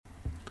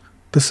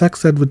The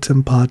Sex Ed with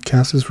Tim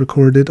podcast is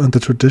recorded on the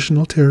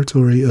traditional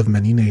territory of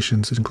many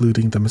nations,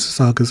 including the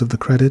Mississaugas of the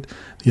Credit,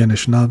 the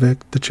Anishinaabe,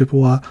 the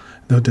Chippewa,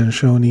 the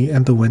Haudenosaunee,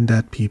 and the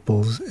Wendat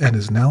peoples, and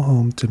is now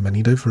home to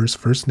many diverse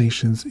First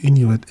Nations,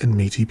 Inuit, and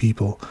Métis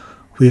people.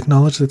 We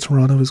acknowledge that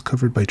Toronto is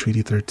covered by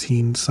Treaty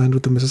 13, signed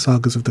with the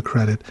Mississaugas of the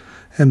Credit,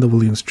 and the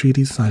Williams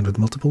Treaty, signed with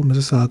multiple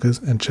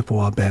Mississaugas and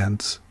Chippewa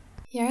bands.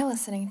 You're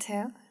listening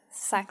to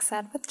Sex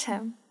Ed with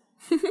Tim.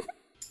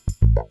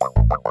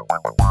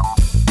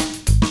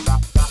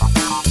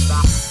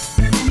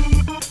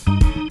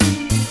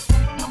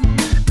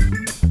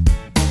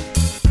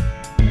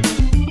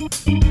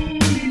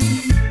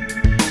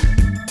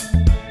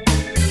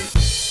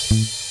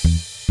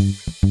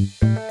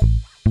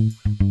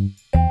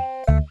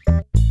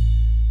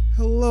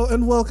 Hello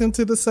and welcome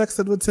to the Sex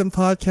Ed with Tim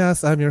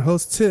podcast. I'm your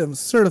host, Tim,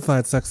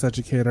 certified sex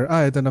educator.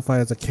 I identify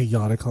as a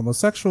chaotic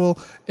homosexual,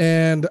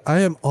 and I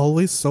am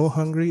always so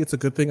hungry. It's a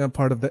good thing I'm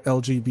part of the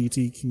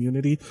LGBT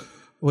community,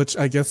 which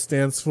I guess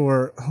stands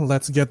for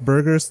Let's Get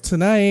Burgers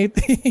Tonight.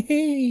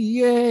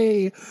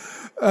 Yay!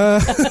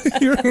 That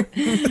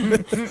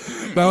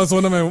was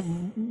one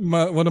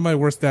of my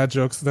worst dad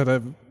jokes that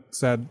I've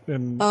said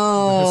in the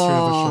history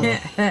of the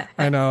show.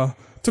 I know.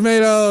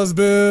 Tomatoes,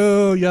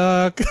 boo,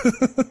 yuck.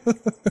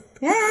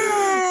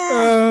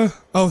 Yeah.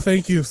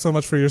 Thank you so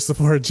much for your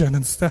support, Jen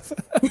and Steph.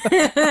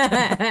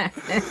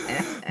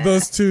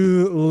 Those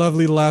two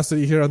lovely laughs that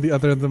you hear on the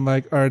other end of the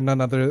mic are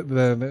none other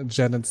than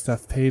Jen and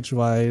Steph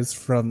Pagewise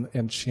from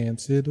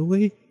Enchanted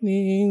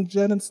Awakenings.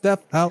 Jen and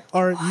Steph, how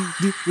are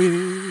you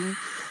doing?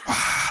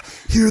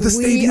 Hear the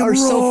stadium roar. We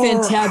are so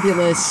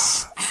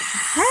fantabulous.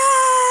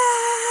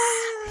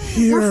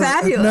 Here We're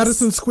fabulous. at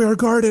Madison Square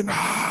Garden.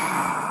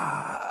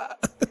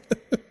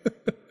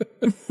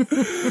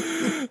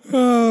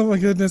 Oh my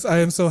goodness, I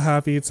am so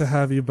happy to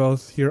have you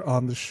both here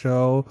on the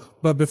show.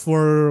 But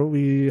before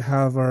we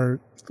have our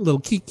little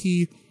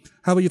kiki,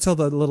 how about you tell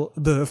the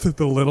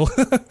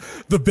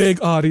big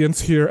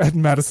audience here at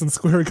Madison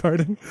Square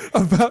Garden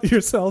about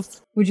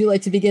yourselves? Would you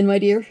like to begin, my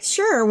dear?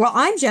 Sure. Well,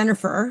 I'm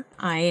Jennifer.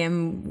 I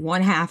am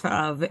one half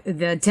of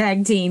the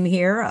tag team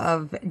here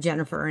of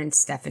Jennifer and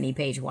Stephanie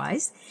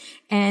Pagewise.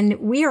 And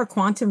we are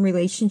quantum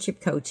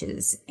relationship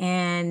coaches.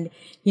 And,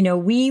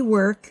 we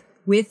work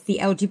with the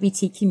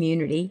LGBT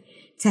community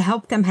to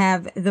help them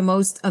have the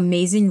most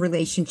amazing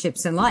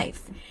relationships in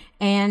life.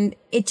 And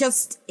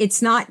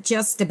it's not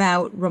just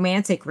about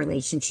romantic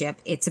relationship.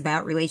 It's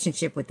about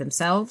relationship with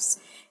themselves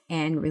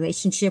and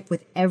relationship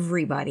with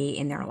everybody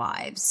in their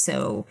lives.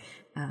 So,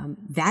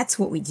 that's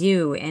what we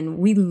do. And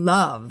we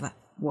love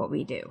what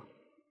we do.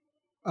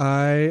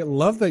 I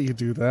love that you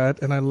do that,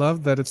 and I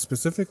love that it's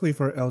specifically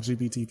for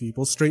LGBT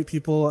people. Straight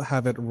people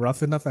have it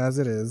rough enough as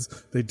it is.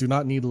 They do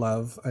not need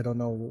love. I don't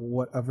know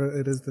whatever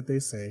it is that they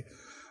say.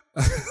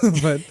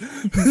 but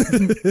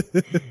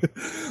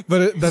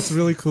that's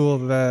really cool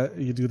that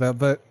you do that.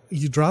 But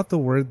you dropped the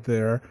word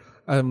there.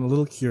 I'm a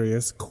little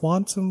curious.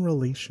 Quantum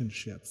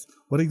relationships.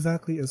 What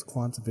exactly is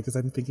quantum? Because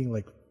I'm thinking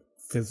like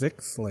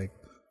physics, like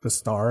the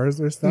stars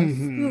or stuff.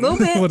 Mm-hmm. A little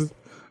bit.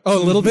 A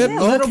little bit? Yeah,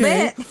 a little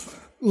bit.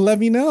 Let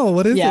me know.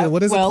 What is it?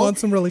 What is a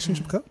quantum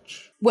relationship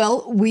coach?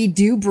 Well, we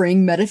do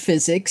bring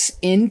metaphysics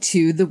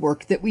into the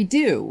work that we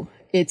do.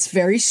 It's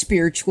very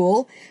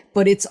spiritual,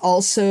 but it's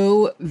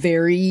also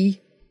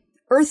very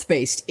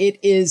earth-based. It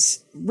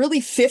is really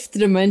fifth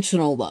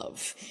dimensional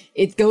love.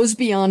 It goes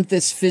beyond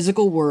this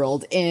physical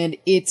world, and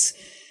it's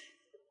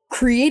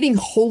creating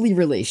holy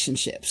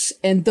relationships.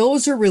 And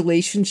those are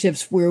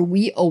relationships where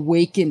we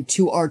awaken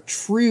to our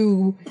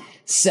true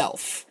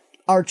self,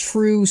 our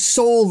true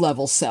soul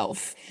level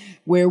self,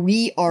 where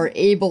we are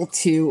able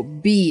to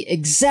be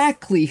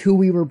exactly who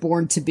we were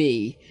born to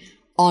be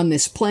on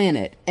this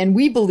planet. And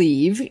we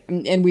believe,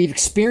 and we've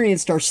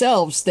experienced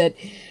ourselves, that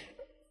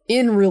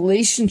in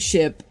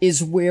relationship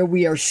is where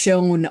we are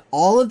shown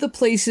all of the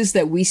places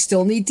that we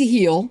still need to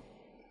heal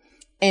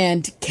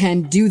and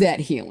can do that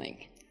healing.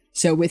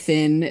 So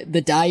within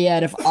the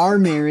dyad of our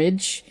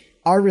marriage,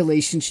 our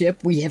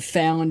relationship, we have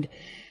found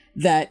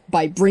that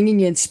by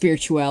bringing in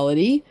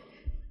spirituality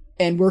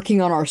and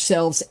working on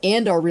ourselves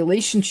and our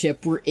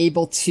relationship, we're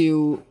able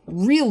to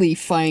really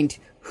find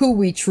who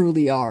we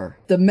truly are.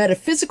 The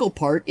metaphysical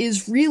part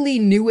is really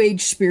New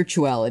Age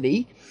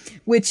spirituality,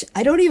 which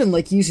I don't even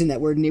like using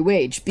that word New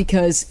Age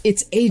because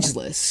it's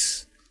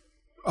ageless.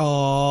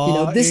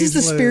 Oh, this is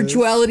the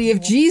spirituality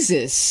of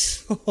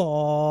Jesus.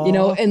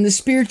 Aww. And the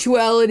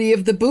spirituality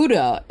of the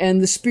Buddha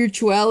and the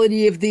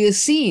spirituality of the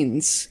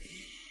Essenes.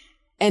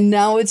 And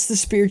now it's the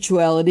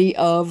spirituality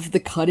of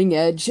the cutting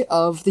edge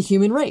of the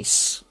human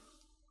race.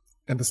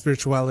 And the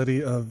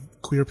spirituality of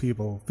queer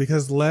people.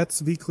 Because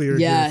let's be clear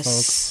here,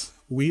 folks.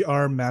 We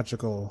are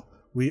magical.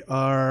 We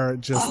are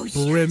just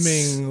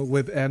brimming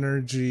with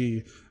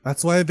energy.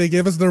 That's why they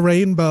give us the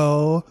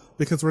rainbow,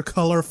 because we're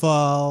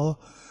colorful.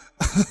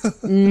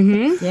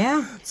 Mm-hmm.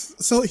 Yeah.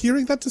 So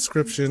hearing that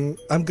description,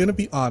 I'm going to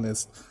be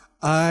honest.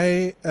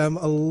 I am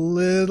a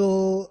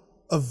little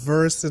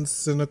averse and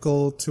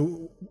cynical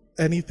to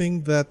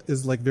anything that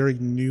is like very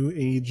new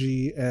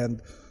agey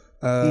and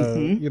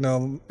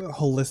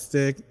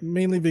holistic,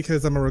 mainly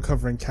because I'm a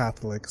recovering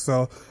Catholic.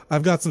 So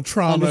I've got some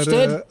trauma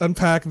Understood. to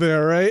unpack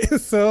there, right?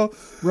 So,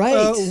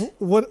 Right.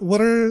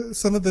 what are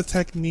some of the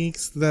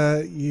techniques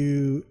that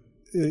you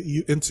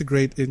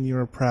integrate in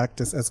your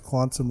practice as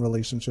quantum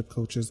relationship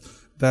coaches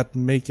that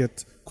make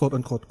it quote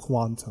unquote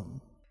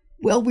quantum?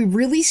 Well, we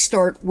really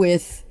start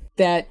with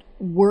that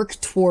work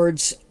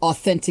towards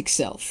authentic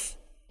self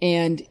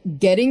and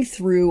getting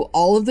through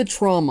all of the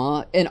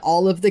trauma and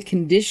all of the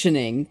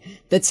conditioning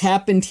that's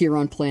happened here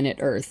on planet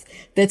Earth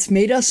that's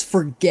made us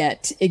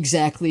forget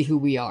exactly who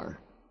we are.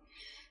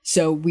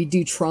 So we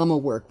do trauma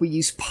work. We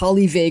use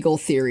polyvagal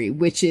theory,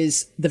 which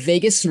is the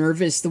vagus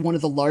nerve is one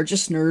of the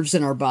largest nerves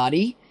in our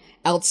body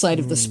outside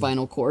of the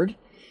spinal cord.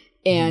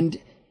 And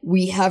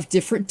we have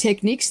different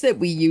techniques that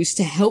we use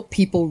to help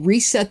people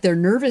reset their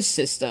nervous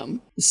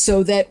system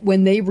so that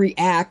when they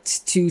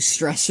react to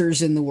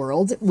stressors in the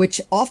world,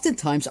 which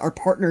oftentimes our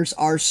partners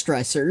are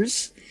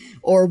stressors,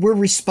 or we're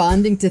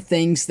responding to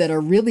things that are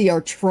really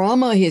our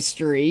trauma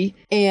history.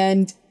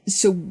 And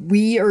so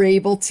we are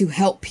able to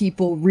help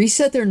people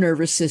reset their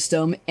nervous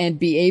system and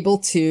be able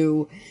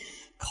to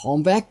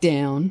calm back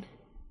down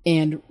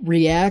and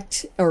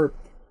react or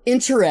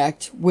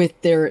interact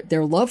with their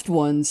loved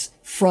ones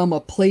from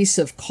a place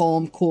of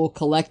calm, cool,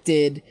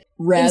 collected,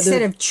 rather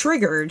Instead of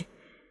triggered.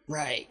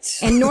 right.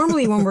 And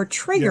normally when we're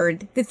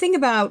triggered, the thing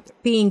about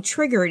being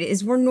triggered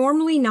is we're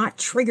normally not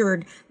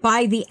triggered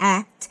by the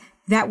act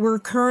that we're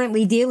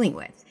currently dealing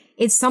with.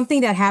 It's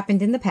something that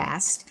happened in the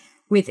past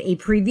with a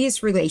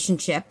previous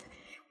relationship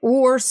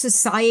or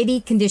society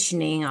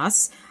conditioning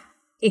us.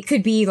 It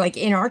could be like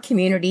in our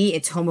community,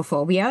 it's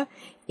homophobia.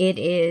 It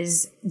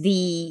is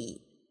the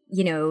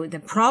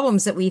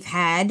problems that we've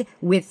had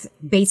with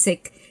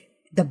basic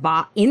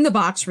in the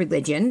box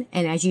religion.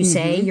 And as you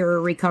say, you're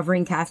a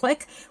recovering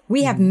Catholic.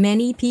 We have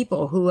many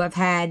people who have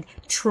had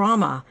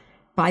trauma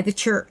by the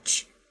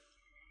church,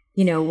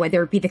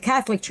 whether it be the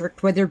Catholic Church,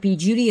 whether it be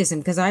Judaism,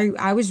 because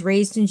I was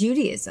raised in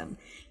Judaism,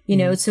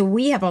 so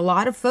we have a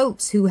lot of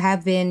folks who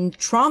have been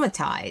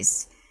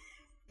traumatized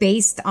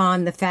based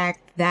on the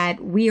fact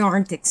that we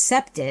aren't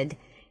accepted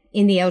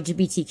in the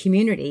LGBT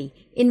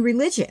community in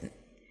religion.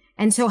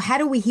 And so how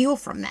do we heal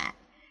from that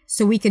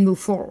so we can move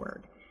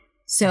forward?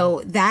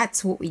 So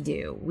that's what we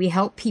do. We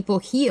help people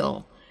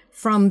heal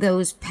from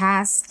those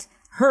past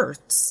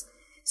hurts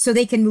so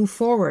they can move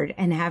forward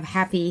and have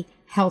happy,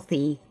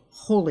 healthy,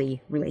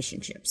 holy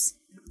relationships.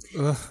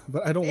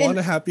 But I don't want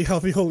a happy,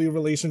 healthy, holy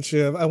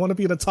relationship. I want to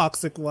be in a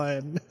toxic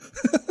one.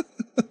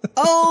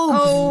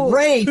 Oh,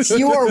 great.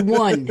 You are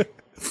one.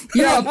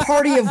 You're a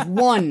party of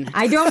one.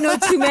 I don't know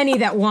too many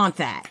that want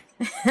that.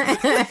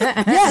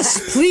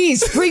 Yes,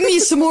 please bring me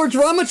some more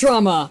drama.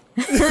 Am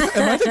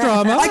I the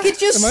drama? I could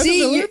just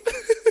see you.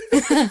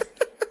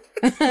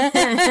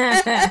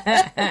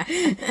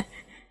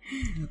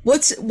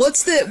 What's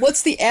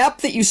the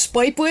app that you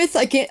swipe with?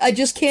 I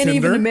just can't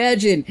Tinder? even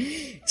imagine.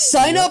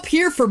 Sign up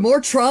here for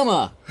more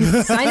trauma.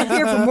 Sign up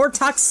here for more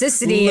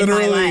toxicity in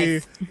my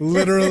life.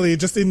 Literally,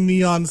 just in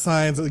neon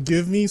signs.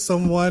 Give me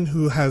someone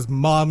who has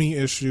mommy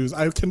issues.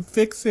 I can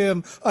fix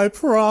him. I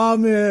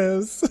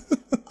promise.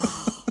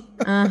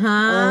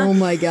 Oh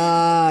my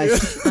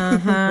gosh.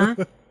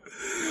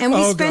 And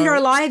we spend our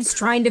lives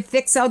trying to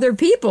fix other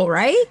people,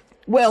 right?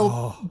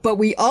 Well, but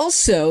we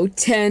also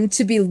tend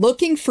to be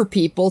looking for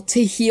people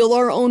to heal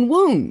our own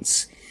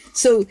wounds.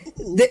 So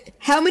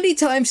how many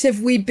times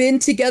have we been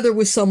together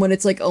with someone?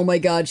 It's like, oh my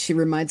God, she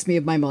reminds me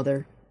of my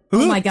mother.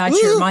 Oh my God,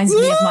 she reminds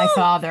me of my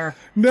father.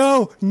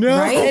 No.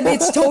 Right? And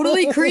it's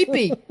totally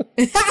creepy.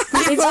 It's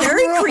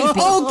very creepy.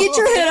 Oh, get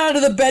your head out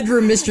of the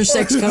bedroom, Mr.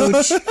 Sex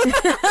Coach.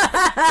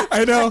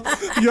 I know.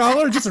 Y'all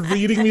are just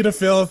reading me to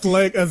filth,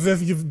 like, as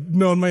if you've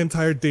known my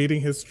entire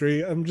dating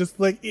history. I'm just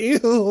like,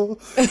 ew.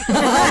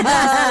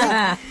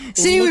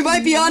 See, we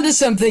might be onto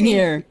something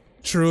here.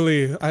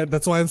 Truly.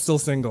 That's why I'm still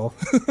single.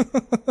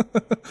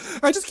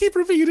 I just keep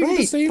repeating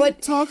the same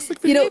toxic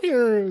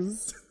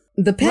behaviors.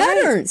 The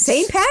patterns.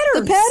 Same patterns.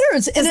 The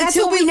patterns. And that's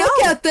until what we we look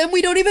know. at them,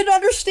 we don't even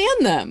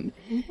understand them.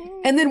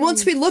 And then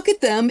once we look at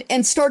them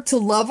and start to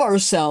love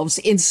ourselves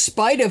in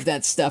spite of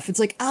that stuff, it's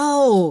like,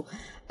 oh,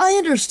 I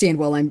understand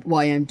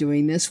why I'm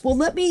doing this. Well,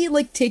 let me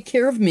take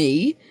care of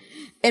me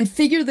and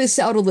figure this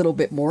out a little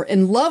bit more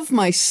and love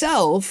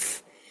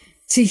myself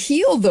to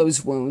heal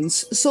those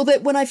wounds so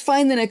that when I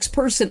find the next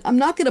person, I'm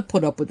not going to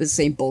put up with the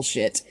same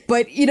bullshit.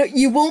 But,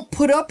 you won't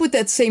put up with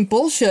that same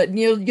bullshit, and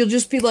you'll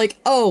just be like,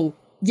 oh,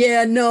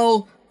 yeah,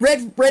 no,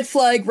 red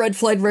flag,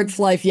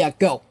 yeah,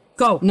 go.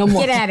 No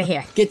more. Get out of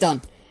here. Get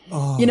done.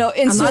 And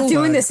I'm not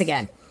doing this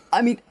again.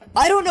 I mean,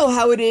 I don't know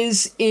how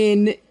it's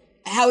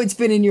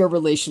been in your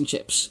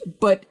relationships,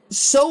 but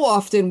so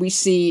often we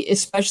see,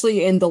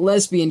 especially in the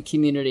lesbian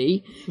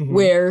community,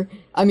 where,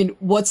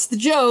 what's the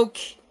joke?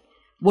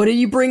 What do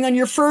you bring on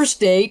your first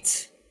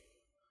date?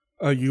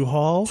 A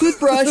U-Haul?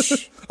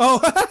 Toothbrush. Oh.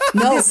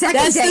 No, The second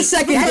that's date. the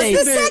second That's date.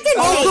 the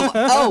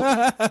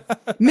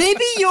second date.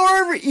 Maybe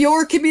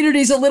your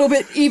community's a little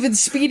bit even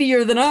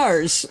speedier than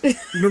ours.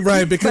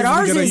 Right, because But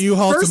ours you get a is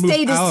U-Haul first to move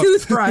date out. is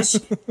toothbrush.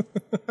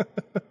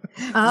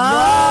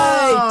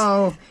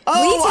 Oh,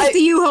 we took the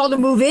U-Haul to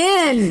move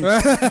in.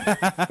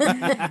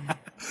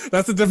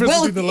 That's the difference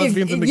between the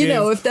lesbians and the gays. You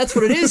know, if that's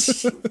what it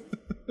is.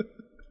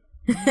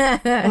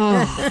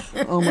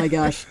 Oh my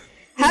gosh.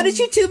 How did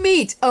you two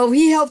meet? Oh,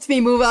 he helped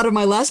me move out of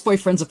my last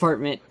boyfriend's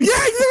apartment. Yeah,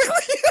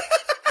 exactly.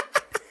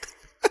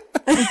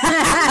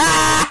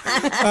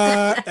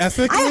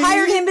 Ethically, I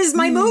hired him as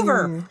my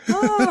mover.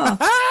 Oh.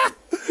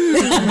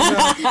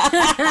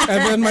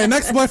 And then my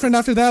next boyfriend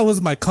after that was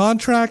my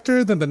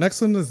contractor. Then the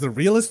next one was the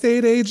real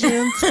estate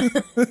agent.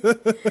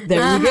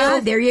 There you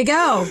go. There you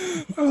go.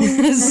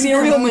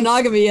 Serial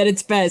monogamy at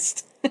its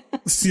best.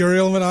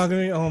 Serial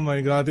monogamy. Oh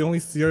my god. The only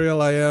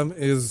cereal I am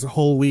is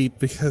whole wheat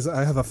because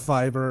I have a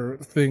fiber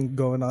thing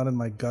going on in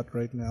my gut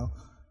right now.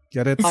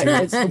 Get it?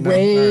 It's No?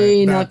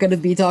 way All right, not going to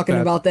be talking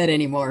about that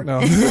anymore.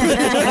 No.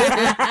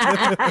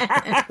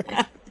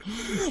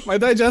 My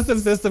digestive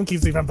system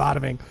keeps me from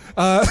bottoming.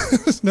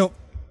 No.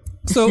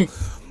 So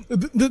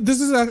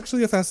this is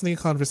actually a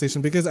fascinating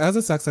conversation because as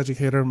a sex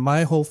educator,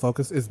 my whole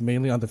focus is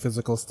mainly on the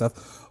physical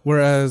stuff,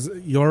 whereas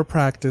your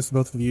practice,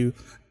 both of you,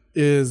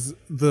 is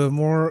the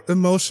more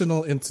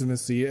emotional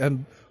intimacy.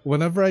 And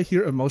whenever I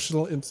hear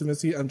emotional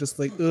intimacy, I'm just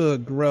like,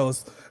 ugh,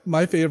 gross.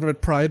 My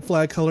favorite pride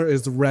flag color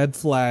is red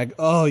flag.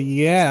 Oh,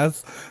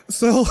 yes.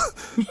 So,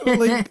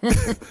 like,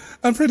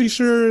 I'm pretty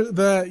sure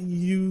that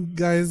you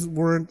guys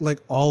weren't, like,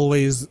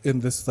 always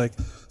in this, like,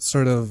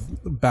 sort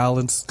of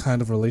balanced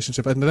kind of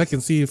relationship. And then I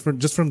can see from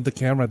the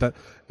camera that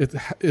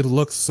it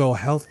looks so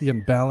healthy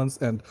and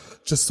balanced and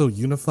just so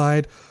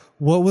unified.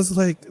 What was,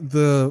 like,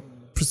 the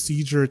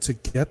procedure to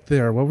get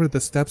there? What were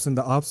the steps and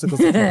the obstacles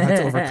that you had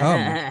to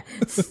overcome?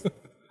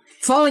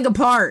 Falling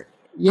apart.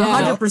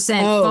 Yeah.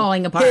 100%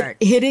 falling apart.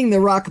 Hitting the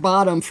rock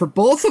bottom for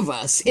both of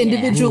us,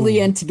 individually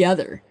and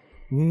together.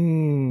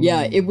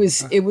 Yeah, it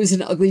was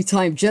an ugly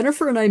time.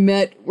 Jennifer and I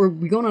met, were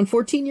we going on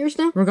 14 years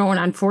now? We're going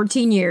on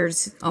 14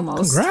 years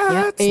almost.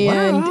 Congrats! Yep.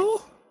 And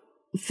Wow.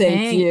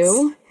 thank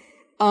you.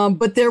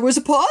 But there was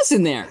a pause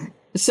in there.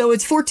 So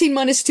it's 14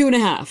 minus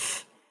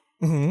 2.5.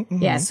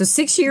 Yeah, so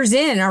 6 years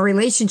in, our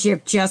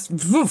relationship just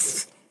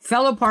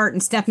fell apart,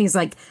 and Stephanie's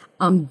like,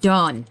 I'm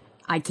done.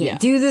 I can't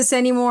do this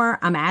anymore.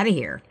 I'm out of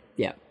here.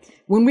 Yeah.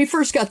 When we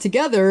first got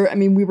together, I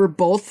mean, we were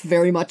both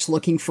very much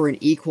looking for an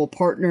equal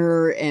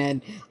partner,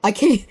 and I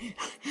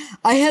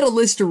had a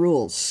list of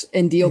rules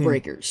and deal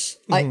breakers.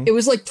 It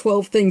was like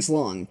 12 things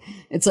long.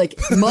 It's like,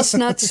 must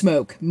not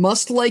smoke,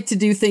 must like to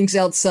do things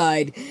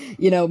outside,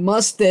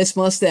 must this,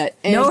 must that.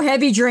 And, No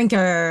heavy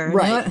drinker.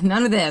 Right.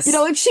 None of this.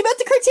 and she met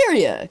the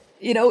criteria.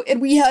 And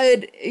we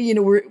had,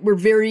 we're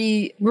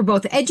We're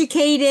both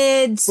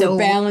educated, so we're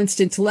balanced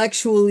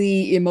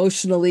intellectually,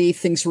 emotionally,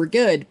 things were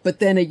good. But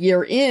then a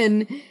year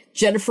in,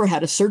 Jennifer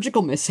had a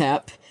surgical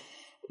mishap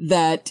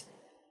that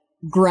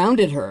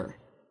grounded her.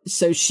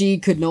 So she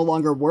could no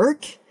longer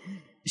work.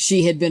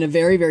 She had been a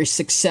very, very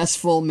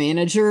successful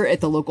manager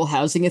at the local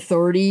housing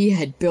authority,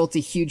 had built a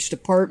huge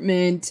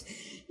department,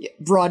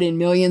 brought in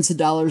millions of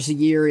dollars a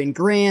year in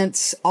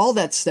grants, all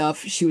that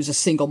stuff. She was a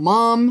single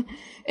mom.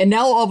 And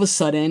now all of a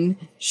sudden,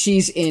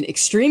 she's in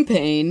extreme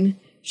pain.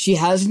 She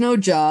has no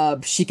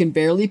job. She can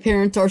barely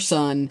parent our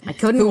son,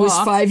 who was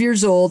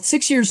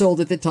 6 years old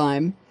at the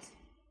time.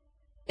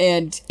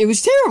 And it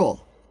was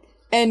terrible.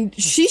 And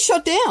she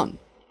shut down.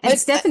 And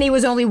Stephanie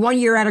was only 1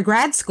 year out of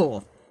grad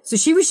school. So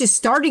she was just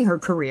starting her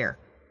career.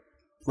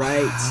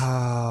 Right.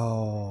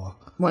 Wow.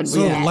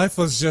 So life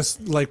was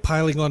just like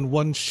piling on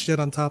one shit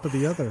on top of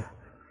the other.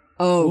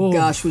 Oh,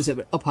 gosh, was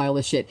it a pile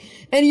of shit.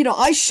 And,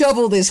 I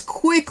shoveled as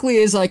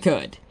quickly as I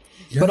could.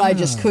 But I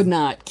just could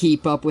not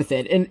keep up with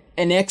it. And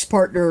an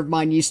ex-partner of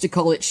mine used to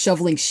call it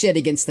shoveling shit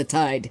against the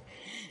tide.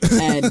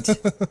 And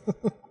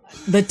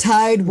the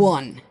tide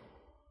won.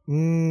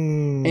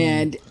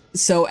 And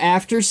so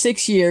after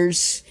 6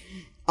 years,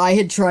 I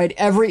had tried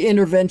every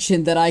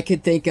intervention that I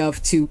could think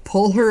of to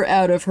pull her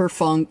out of her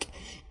funk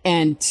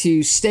and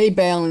to stay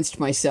balanced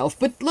myself.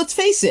 But let's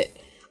face it,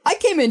 I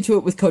came into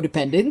it with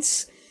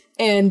codependence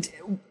and,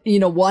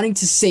 wanting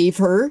to save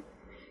her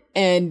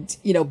and,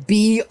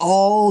 be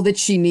all that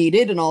she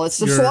needed and all that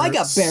stuff. So I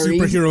got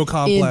buried superhero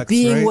complex, in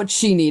being right? what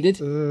she needed.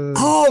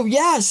 Oh,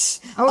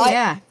 yes.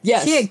 Yeah.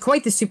 Yes. She had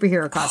quite the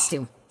superhero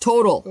costume.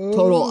 Total.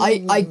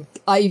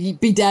 I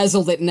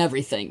bedazzled it and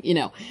everything,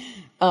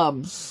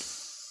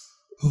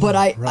 But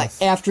I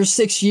after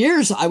 6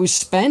 years, I was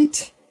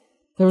spent.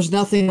 There was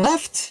nothing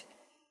left.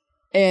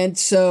 And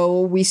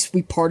so we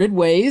parted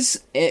ways.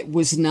 It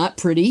was not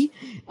pretty.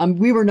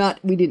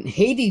 We didn't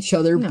hate each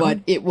other, but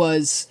it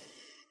was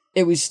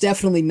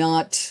definitely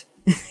not,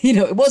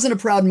 it wasn't a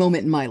proud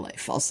moment in my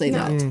life. I'll say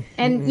that.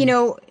 And,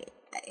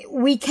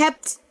 we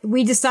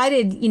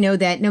decided,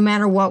 that no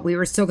matter what, we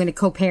were still going to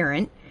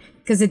co-parent.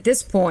 Because at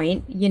this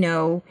point,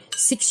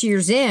 6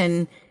 years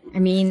in, I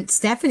mean,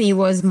 Stephanie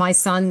was my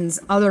son's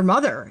other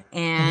mother.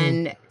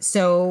 And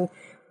so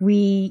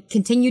we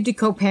continued to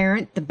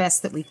co-parent the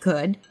best that we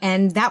could.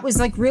 And that was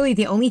like really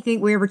the only thing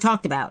we ever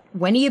talked about.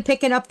 When are you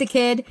picking up the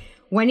kid?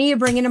 When are you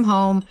bringing him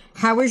home?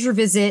 How was your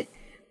visit?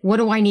 What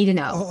do I need to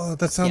know? Oh,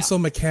 that sounds so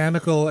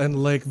mechanical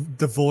and like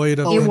devoid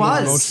of It any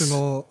was.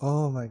 emotional.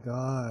 Oh my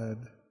God.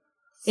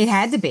 It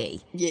had to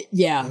be.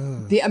 Yeah.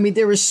 I mean,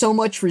 there was so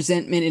much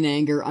resentment and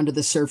anger under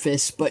the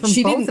surface, but From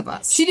she both didn't. of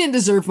us. She didn't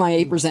deserve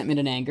my resentment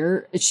and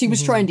anger. She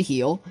was trying to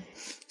heal,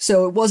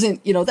 so it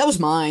wasn't. That was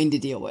mine to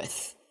deal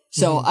with.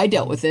 So I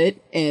dealt with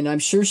it, and I'm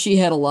sure she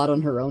had a lot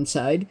on her own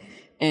side,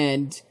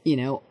 and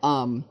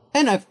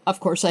of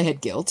course I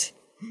had guilt.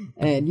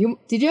 And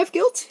did you have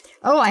guilt?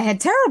 Oh, I had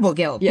terrible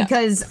guilt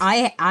because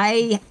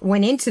I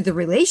went into the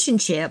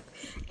relationship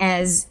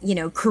as,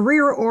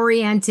 career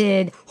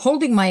oriented,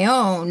 holding my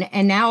own.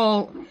 And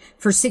now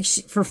for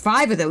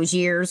 5 of those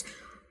years,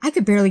 I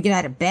could barely get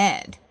out of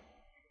bed,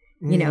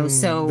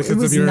 so it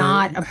was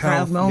not a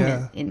proud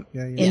moment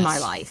in my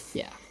life.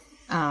 Yeah.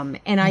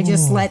 And I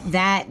just let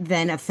that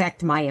then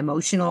affect my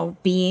emotional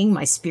being,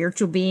 my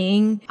spiritual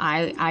being.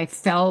 I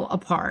fell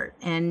apart.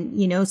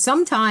 And,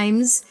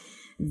 sometimes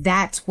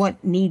that's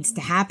what needs to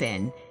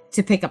happen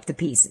to pick up the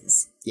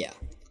pieces. Yeah.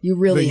 You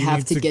really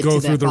have to get go to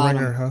through that the bottom.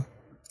 ringer, huh?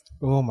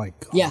 Oh my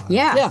God.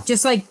 Yeah.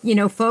 Just like,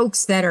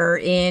 folks that are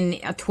in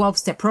a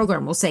 12-step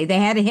program will say they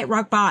had to hit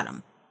rock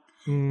bottom.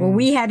 Well,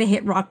 we had to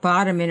hit rock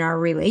bottom in our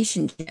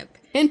relationship.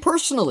 And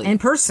personally.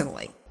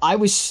 I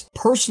was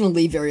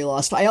personally very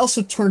lost. I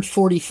also turned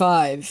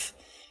 45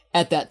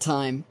 at that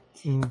time.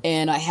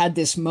 And I had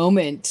this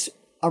moment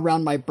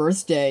around my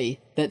birthday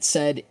that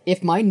said,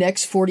 if my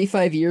next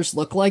 45 years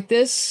look like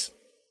this,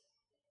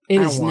 it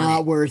is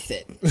not worth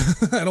it.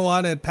 I don't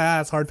want it.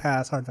 Hard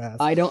pass.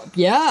 I don't.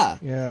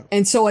 Yeah.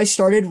 And so I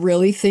started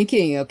really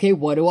thinking, okay,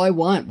 what do I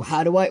want?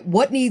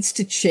 What needs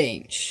to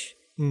change?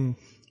 And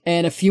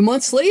a few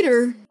months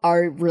later,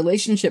 our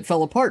relationship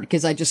fell apart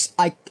because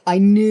I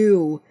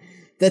knew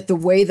that the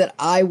way that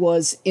I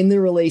was in the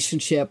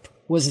relationship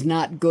was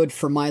not good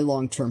for my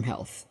long-term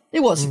health. It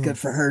wasn't good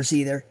for hers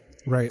either.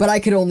 Right. But I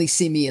could only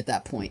see me at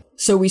that point.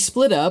 So we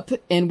split up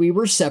and we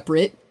were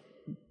separate.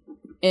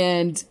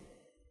 And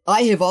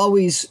I have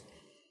always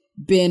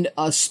been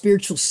a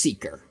spiritual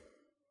seeker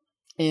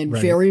and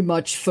very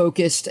much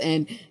focused.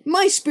 And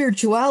my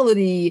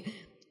spirituality,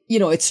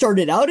 it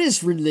started out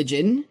as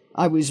religion.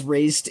 I was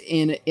raised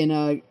in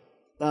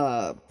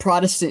a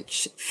Protestant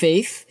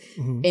faith,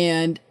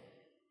 and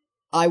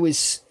I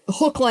was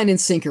hook, line, and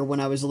sinker when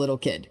I was a little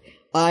kid.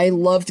 I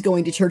loved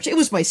going to church. It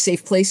was my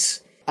safe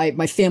place.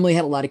 My family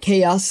had a lot of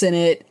chaos in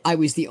it. I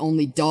was the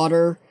only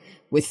daughter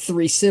with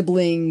 3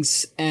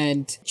 siblings,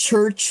 and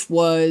church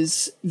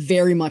was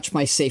very much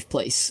my safe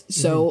place.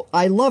 So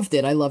I loved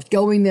it. I loved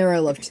going there. I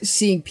loved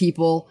seeing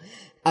people.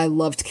 I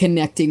loved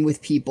connecting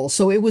with people.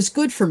 So it was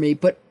good for me.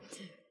 But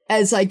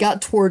as I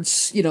got towards,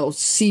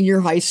 senior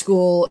high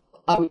school,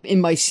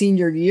 in my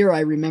senior year, I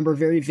remember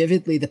very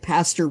vividly the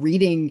pastor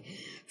reading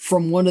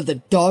from one of the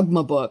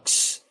dogma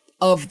books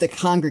of the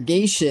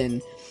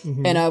congregation.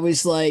 And I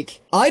was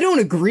like, I don't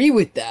agree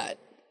with that.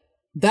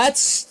 I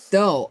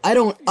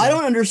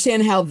don't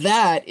understand how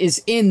that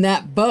is in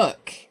that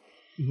book.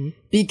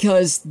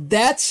 Because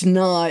that's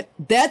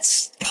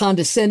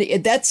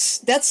condescending.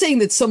 That's saying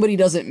that somebody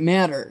doesn't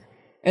matter.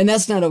 And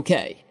that's not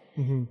okay.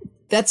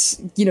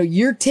 That's,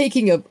 you're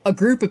taking a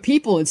group of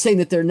people and saying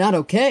that they're not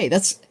okay.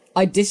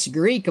 I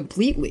disagree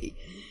completely.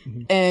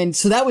 And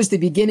so that was the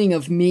beginning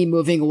of me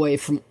moving away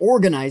from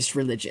organized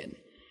religion.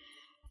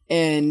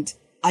 And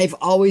I've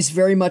always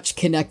very much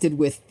connected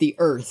with the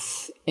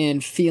earth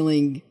and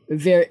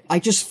I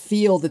just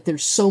feel that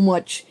there's so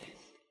much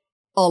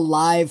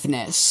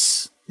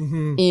aliveness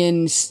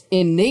in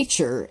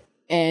nature.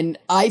 And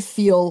I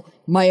feel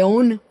my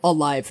own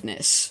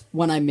aliveness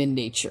when I'm in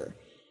nature.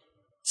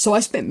 So I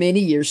spent many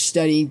years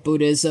studying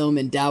Buddhism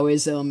and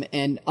Taoism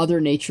and other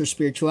nature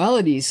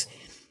spiritualities,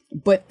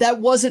 but that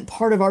wasn't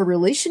part of our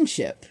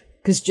relationship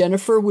because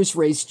Jennifer was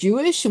raised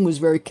Jewish and was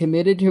very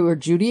committed to her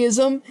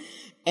Judaism.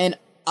 And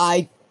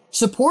I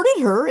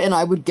supported her and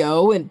I would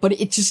go, but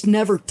it just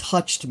never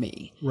touched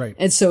me. Right.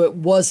 And so it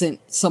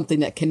wasn't something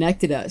that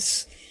connected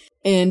us.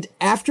 And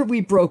after we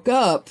broke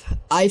up,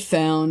 I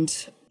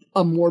found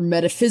a more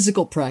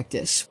metaphysical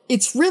practice.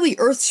 It's really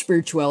earth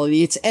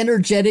spirituality. It's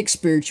energetic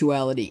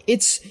spirituality.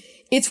 It's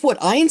what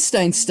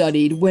Einstein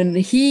studied when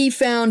he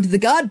found the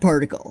God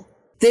particle.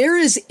 There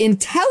is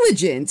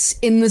intelligence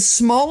in the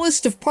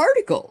smallest of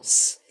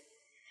particles.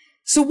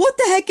 So what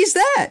the heck is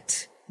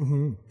that?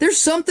 There's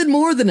something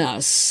more than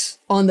us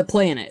on the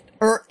planet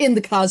or in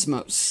the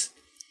cosmos.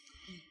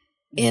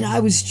 And I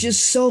was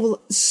just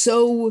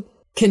so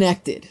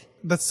connected.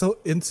 That's so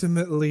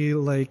intimately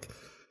like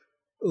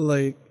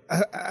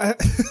I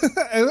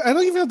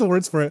don't even have the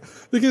words for it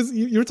because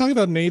you were talking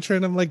about nature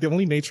and I'm like, the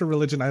only nature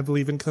religion I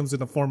believe in comes in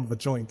the form of a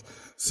joint.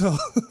 So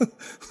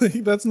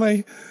like, that's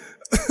my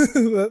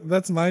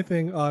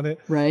thing on it.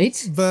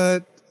 Right.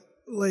 But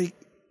like,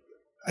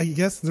 I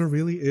guess there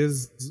really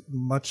is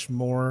much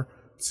more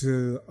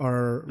to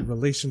our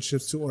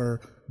relationships, to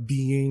our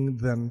being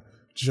than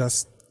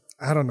just,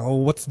 I don't know,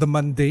 what's the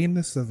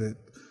mundaneness of it.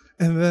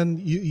 And then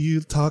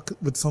you talk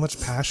with so much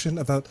passion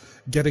about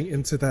getting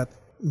into that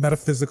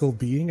metaphysical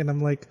being. And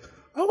I'm like,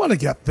 I want to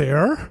get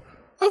there.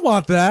 I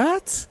want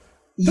that.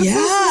 Yeah,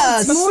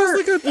 That sounds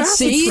like an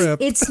acid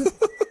trip. It's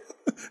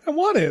I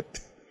want it.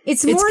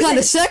 it's kind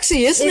of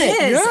sexy, isn't it?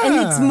 It is, Yeah.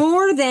 and it's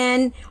more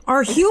than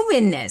our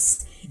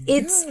humanness.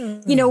 It's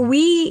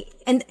we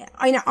and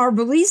in our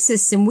belief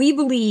system, we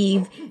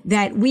believe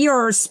that we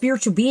are a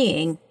spiritual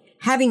being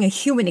having a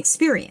human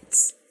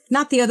experience,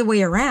 not the other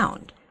way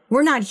around.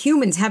 We're not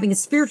humans having a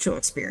spiritual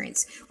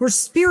experience. We're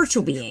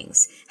spiritual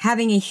beings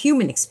having a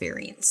human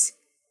experience.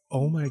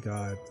 Oh my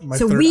God.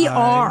 So we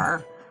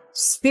are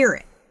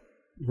spirit.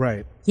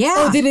 Right. Yeah.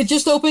 Oh, did it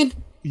just open?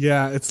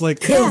 Yeah, it's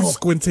like Yeah.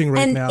 squinting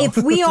right And now. if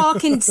we all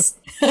can,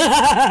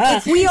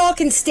 if we all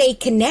can stay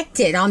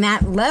connected on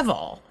that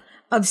level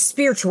of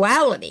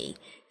spirituality,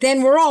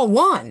 then we're all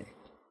one.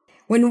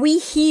 When we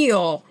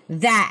heal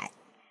that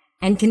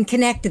and can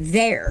connect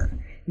there,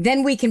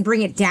 then we can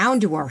bring it down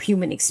to our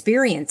human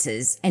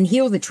experiences and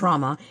heal the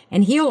trauma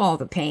and heal all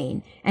the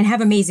pain and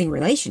have amazing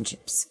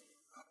relationships.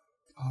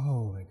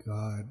 Oh my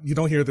God. You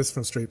don't hear this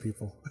from straight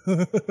people.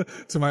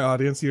 To my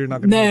audience, you're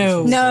not going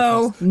to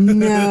No.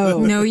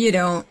 No, you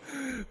don't.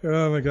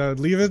 Oh my God.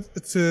 Leave it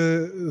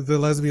to the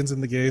lesbians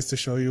and the gays to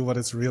show you what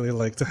it's really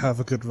like to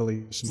have a good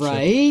relationship.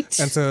 Right?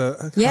 And to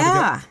how to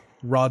Yeah. get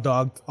raw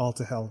dogged all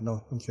to hell.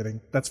 No, I'm kidding.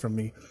 That's from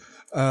me.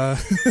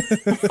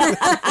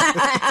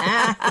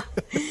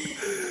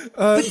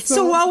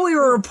 So while we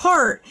were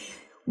apart,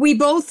 we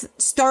both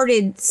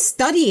started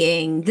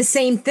studying the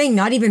same thing,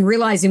 not even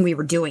realizing we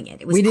were doing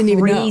it. It was We didn't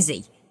even know.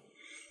 crazy.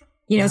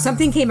 You know,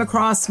 something came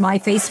across my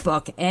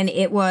Facebook and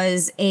it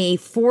was a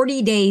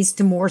 40 days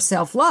to more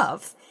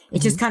self-love.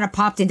 It just kind of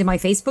popped into my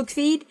Facebook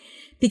feed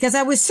because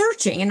I was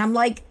searching and I'm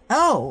like,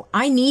 oh,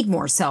 I need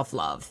more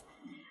self-love.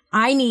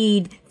 I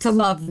need to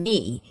love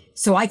me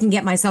so I can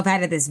get myself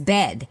out of this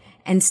bed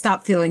and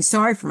stop feeling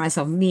sorry for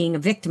myself and being a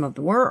victim of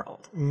the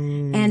world.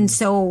 And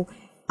so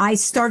I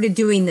started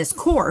doing this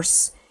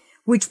course,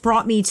 which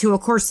brought me to A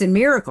Course in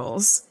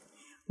Miracles,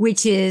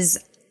 which is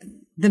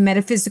the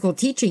metaphysical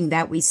teaching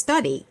that we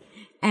study.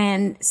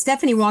 And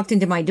Stephanie walked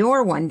into my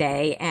door one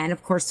day and,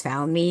 of course,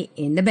 found me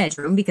in the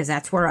bedroom because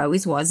that's where I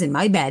always was, in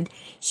my bed.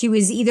 She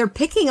was either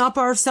picking up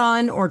our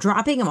son or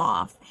dropping him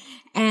off.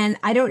 And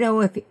I don't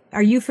know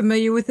are you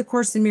familiar with A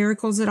Course in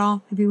Miracles at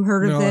all? Have you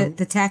heard of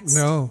the text?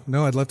 No,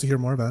 I'd love to hear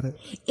more about it.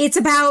 It's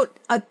about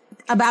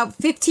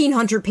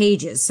 1,500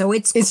 pages, so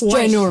it's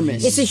quite,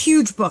 ginormous. It's a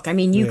huge book. I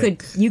mean, you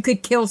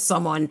could kill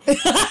someone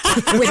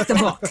with the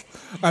book.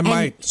 I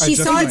might. She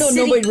saw it Though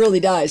sitting, nobody really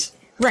dies.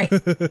 right.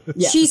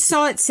 She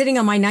saw it sitting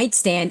on my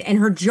nightstand, and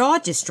her jaw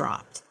just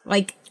dropped.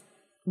 Like,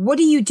 what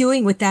are you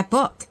doing with that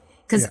book?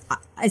 Because,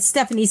 as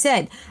Stephanie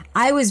said,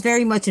 I was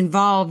very much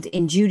involved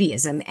in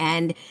Judaism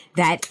and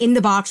that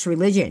in-the-box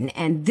religion,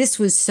 and this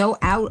was so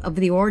out of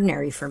the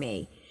ordinary for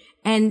me.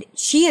 And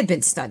she had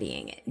been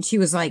studying it. And she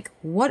was like,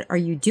 what are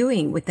you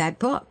doing with that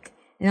book?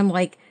 And I'm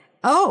like,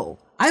 oh,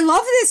 I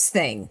love this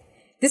thing.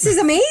 This is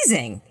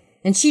amazing.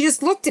 And she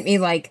just looked at me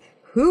like,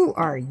 who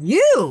are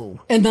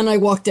you? And then I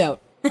walked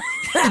out.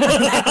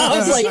 I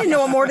was like, she didn't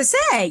know what more to say.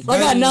 I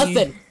got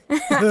nothing.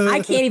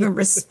 I can't even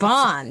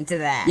respond to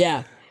that.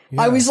 Yeah.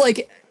 I was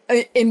like,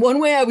 in one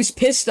way I was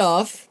pissed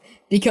off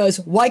because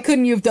why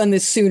couldn't you have done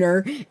this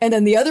sooner? And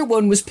then the other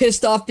one was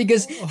pissed off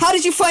because how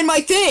did you find my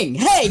thing?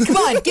 Hey, come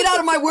on, get out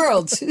of my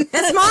world.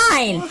 That's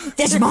mine.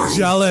 That's mine.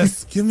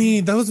 Jealous. Give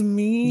me. That was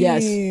me.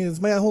 Yes. It's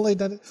my whole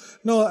identity.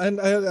 No, and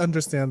I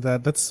understand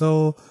that. That's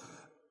so,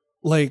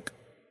 like,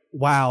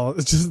 wow.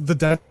 It's just the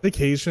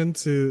dedication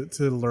to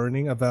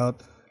learning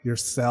about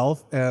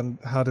yourself and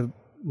how to,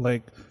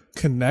 like,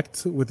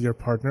 connect with your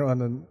partner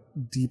on a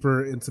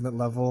deeper, intimate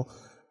level.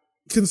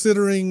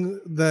 Considering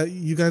that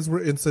you guys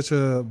were in such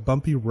a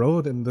bumpy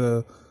road in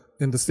the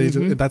stage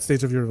in that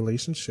stage of your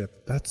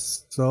relationship,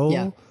 that's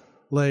so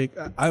like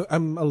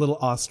I'm a little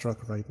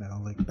awestruck right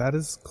now. Like, that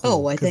is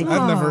cool. Oh, I think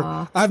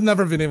I've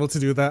never been able to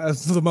do that.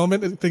 As the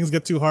moment things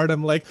get too hard,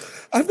 I'm like,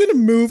 I'm gonna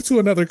move to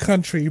another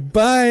country.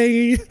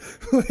 Bye.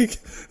 Like,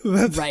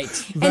 that's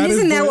right. And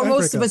isn't that what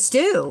most of us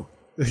do?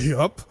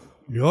 Yup.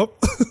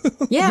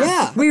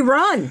 Yeah. We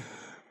run.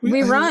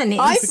 We run.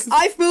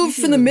 I've moved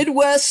from the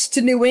Midwest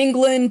to New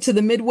England to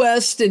the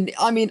Midwest, and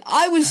I mean,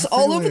 I was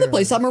all over the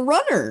place. I'm a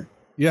runner.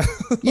 Yeah.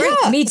 Yeah.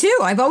 Me too.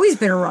 I've always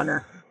been a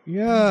runner.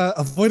 Yeah.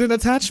 Avoidant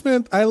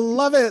attachment. I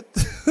love it.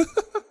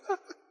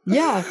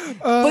 Yeah.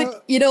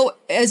 But, you know,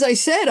 as I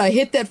said, I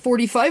hit that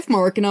 45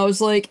 mark and I was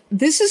like,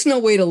 this is no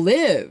way to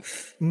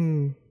live.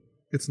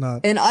 It's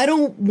not. And I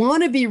don't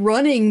want to be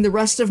running the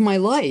rest of my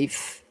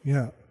life.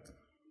 Yeah.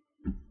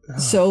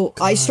 So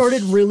I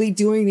started really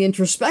doing the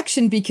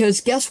introspection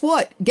because guess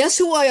what? Guess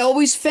who I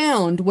always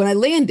found when I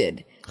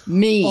landed?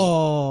 Me.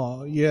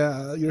 Oh,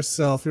 yeah,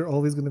 yourself. You're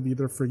always going to be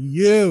there for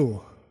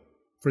you.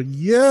 For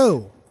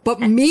you.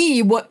 But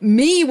me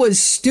was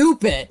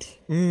stupid.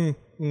 And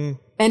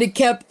it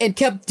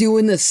kept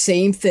doing the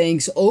same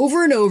things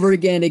over and over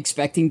again,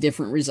 expecting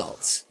different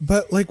results.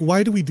 But, like,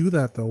 why do we do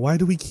that, though? Why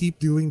do we keep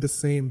doing the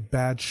same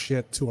bad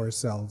shit to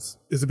ourselves?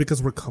 Is it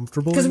because we're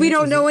comfortable? Because we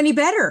don't know any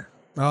better.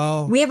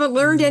 Oh. We haven't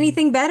learned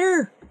anything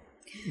better.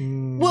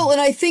 Well, and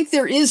I think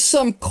there is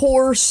some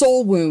core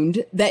soul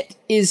wound that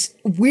is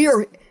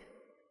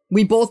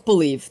We both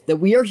believe that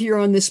we are here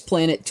on this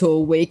planet to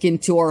awaken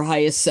to our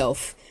highest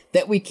self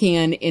that we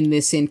can in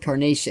this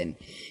incarnation.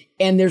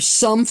 And there's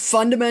some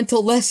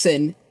fundamental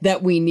lesson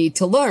that we need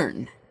to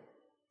learn.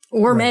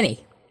 Or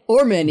many.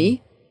 Or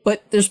many.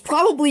 But there's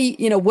probably,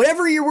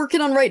 whatever you're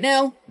working on right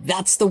now,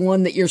 that's the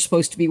one that you're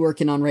supposed to be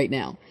working on right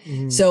now.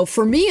 So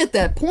for me at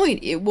that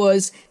point, it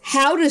was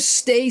how to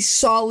stay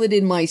solid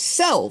in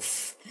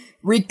myself,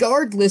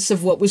 regardless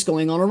of what was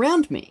going on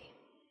around me.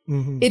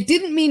 It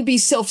didn't mean be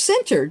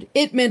self-centered.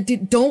 It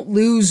meant don't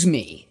lose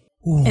me.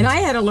 And I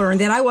had to learn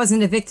that I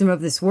wasn't a victim of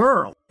this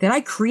world, that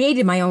I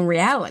created my own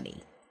reality.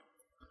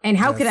 And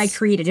how could I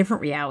create a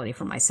different reality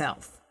for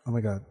myself? Oh my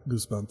God,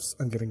 goosebumps.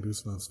 I'm getting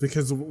goosebumps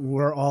because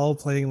we're all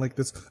playing like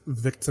this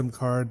victim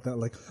card that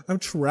like, I'm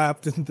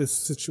trapped in this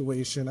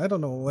situation. I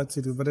don't know what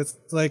to do, but it's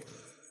like,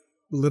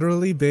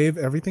 literally, babe,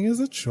 everything is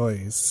a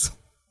choice.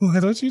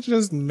 Why don't you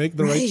just make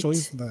the right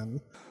choice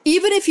then?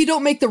 Even if you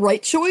don't make the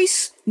right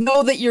choice,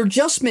 know that you're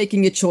just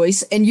making a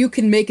choice and you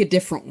can make a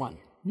different one.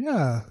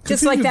 Yeah.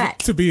 Just like that.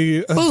 To be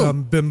a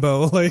dumb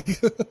bimbo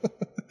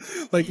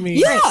like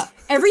me. Yeah.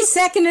 Every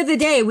second of the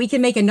day, we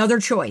can make another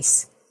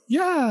choice.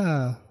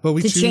 Yeah. But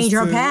we to choose change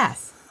our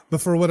path.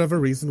 But for whatever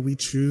reason, we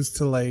choose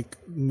to like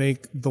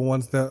make the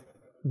ones that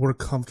we're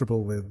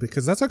comfortable with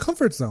because that's our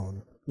comfort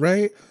zone,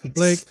 right?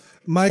 Like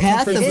my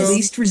path comfort of zone,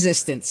 least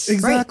resistance.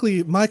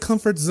 Exactly. Right. My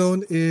comfort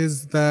zone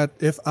is that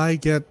if I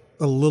get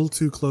a little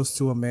too close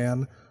to a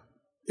man,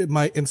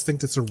 my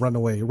instinct is to run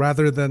away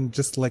rather than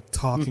just like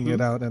talking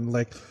it out and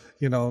like,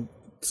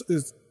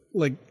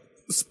 like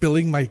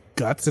spilling my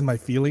guts and my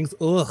feelings.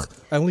 Ugh.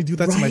 I only do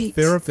that to my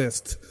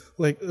therapist.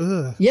 Like,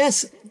 ugh.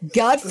 Yes.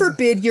 God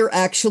forbid you're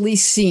actually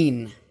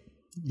seen.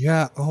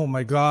 Yeah. Oh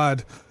my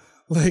God.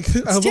 Like,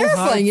 it's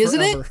terrifying,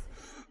 isn't it?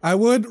 I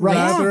would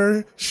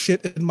rather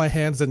shit in my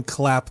hands and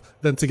clap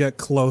than to get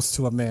close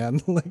to a man.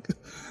 Like,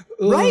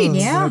 ugh,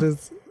 yeah. That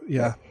is,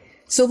 yeah.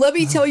 So let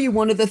me tell you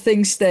one of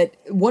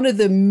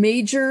the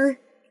major,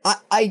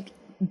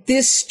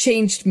 this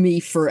changed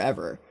me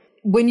forever.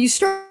 When you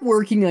start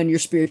working on your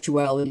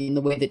spirituality in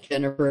the way that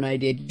Jennifer and I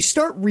did, you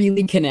start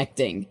really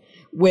connecting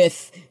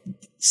with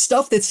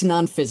stuff that's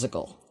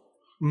non-physical.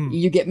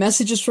 You get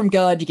messages from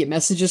God, you get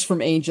messages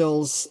from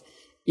angels,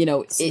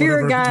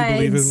 spirit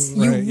guides.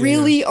 You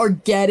really are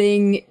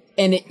getting,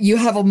 and you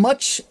have a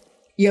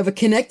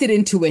connected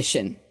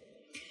intuition.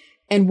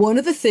 And one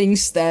of the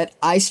things that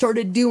I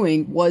started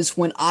doing was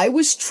when I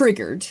was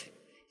triggered,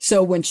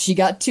 so when she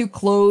got too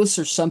close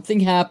or something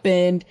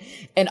happened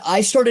and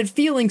I started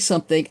feeling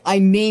something, I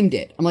named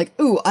it. I'm like,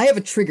 ooh, I have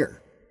a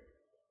trigger.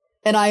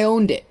 And I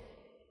owned it.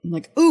 I'm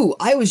like, ooh,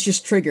 I was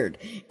just triggered.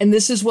 And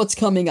this is what's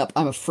coming up.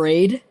 I'm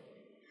afraid.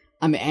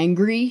 I'm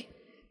angry.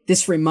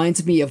 This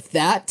reminds me of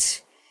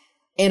that.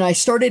 And I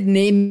started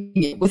naming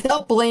it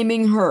without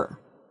blaming her.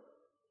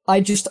 I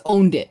just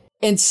owned it.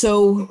 And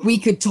so we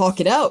could talk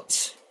it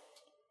out.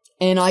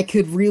 And I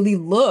could really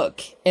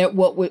look at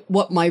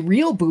what my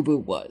real boo-boo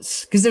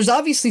was. Because there's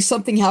obviously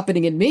something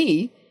happening in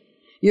me.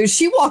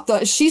 She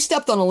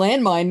stepped on a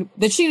landmine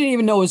that she didn't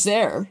even know was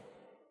there.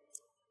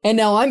 And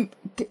now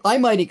I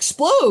might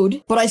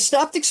explode, but I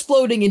stopped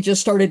exploding and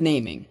just started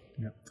naming.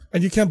 Yeah.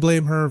 And you can't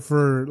blame her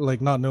for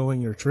like not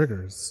knowing your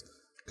triggers.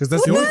 Because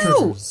that's your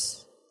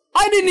triggers.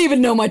 I didn't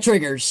even know my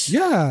triggers.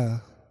 Yeah.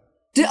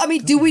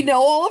 Do we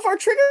know all of our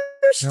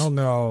triggers? Hell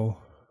no.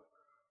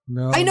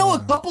 No. I know a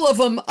couple of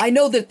them. I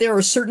know that there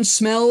are certain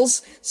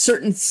smells,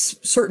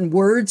 certain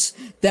words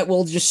that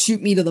will just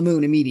shoot me to the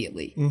moon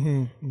immediately.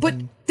 But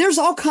there's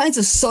all kinds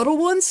of subtle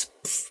ones.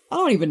 I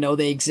don't even know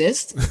they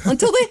exist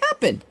until they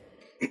happen.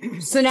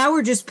 So now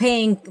we're just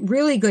paying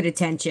really good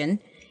attention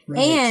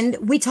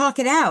and we talk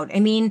it out. I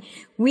mean,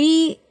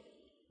 we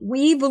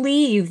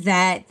believe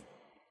that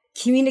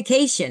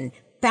communication,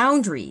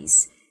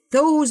 boundaries,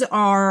 those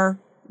are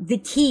the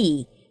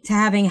key to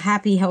having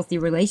happy, healthy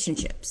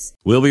relationships.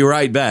 We'll be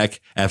right back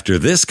after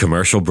this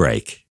commercial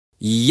break.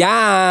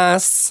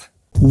 Yes!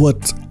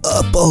 What's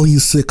up, all you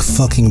sick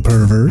fucking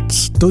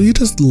perverts? Don't you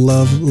just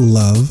love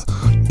love?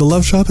 The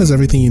Love Shop has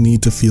everything you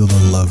need to feel the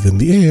love in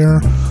the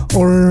air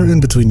or in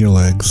between your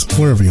legs,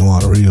 wherever you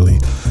want, really.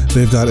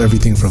 They've got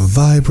everything from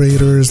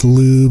vibrators,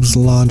 lubes,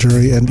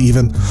 lingerie, and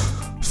even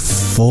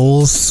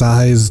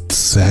full-sized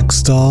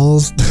sex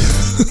dolls.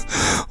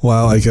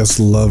 Wow, I guess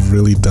love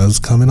really does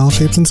come in all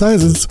shapes and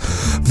sizes.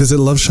 Visit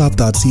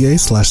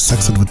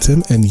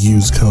loveshop.ca/sexedwithtim and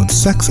use code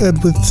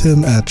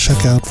SEXEDWithTim at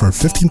checkout for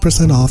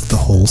 15% off the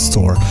whole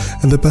store.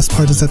 And the best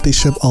part is that they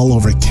ship all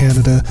over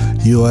Canada,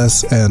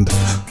 US, and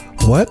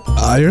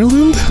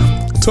Ireland?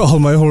 To all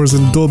my whores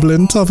in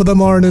Dublin, top of the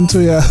morning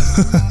to ya.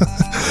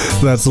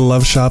 That's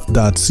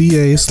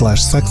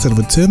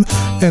loveshop.ca/sexedwithtim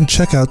and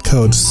check out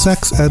code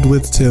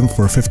SEXEDWithTim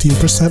for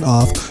 15%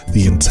 off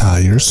the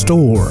entire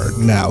store.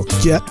 Now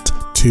get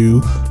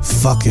to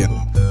fucking.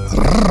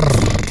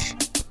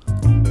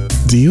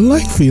 Do you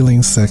like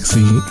feeling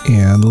sexy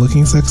and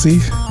looking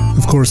sexy?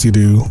 Of course you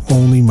do.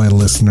 Only my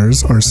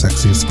listeners are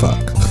sexy as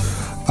fuck.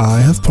 I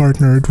have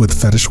partnered with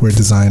fetishwear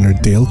designer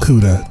Dale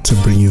Kuda to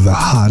bring you the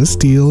hottest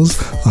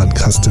deals on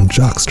custom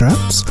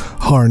jockstraps,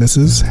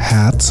 harnesses,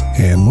 hats,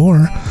 and more.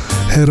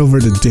 Head over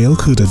to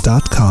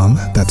dalekuda.com,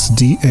 that's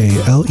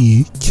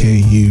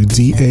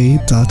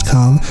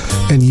DALEKUDA.com,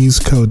 and use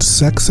code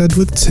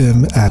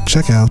SEXEDWITHTIM at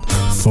checkout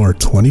for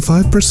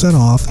 25%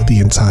 off the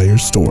entire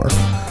store.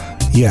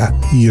 Yeah,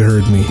 you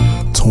heard me.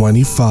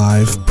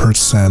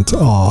 25%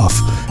 off.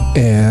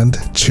 And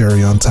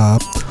cherry on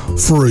top,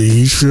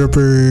 free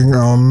shipping.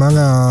 Oh my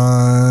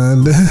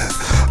god.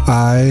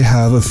 I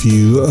have a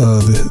few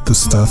of the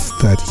stuff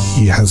that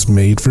he has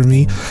made for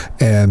me.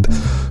 And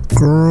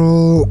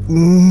girl,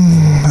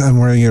 I'm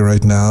wearing it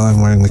right now. I'm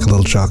wearing like a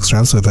little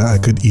jockstrap so that I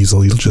could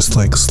easily just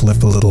like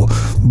slip a little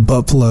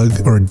butt plug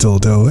or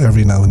dildo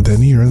every now and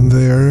then here and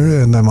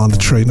there. And I'm on the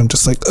train. I'm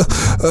just like,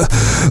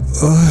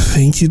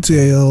 thank you,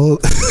 Dale.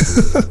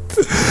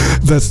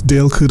 That's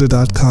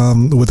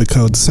dalekuda.com with the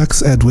code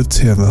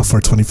SEXEDWITHTIM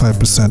for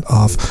 25%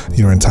 off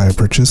your entire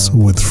purchase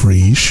with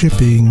free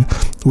shipping.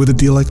 With a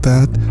deal like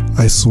that,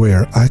 I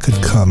swear I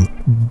could come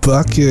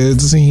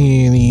buckets,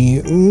 honey.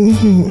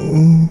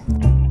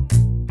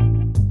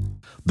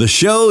 The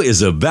show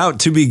is about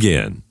to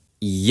begin.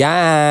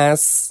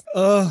 Yes.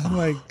 Oh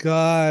my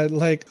god,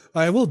 like,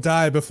 I will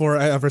die before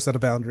I ever set a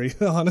boundary,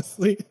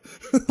 honestly.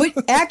 But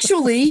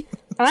actually,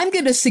 I'm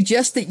going to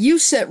suggest that you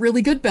set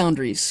really good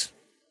boundaries.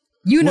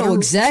 You know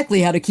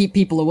exactly how to keep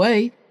people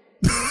away.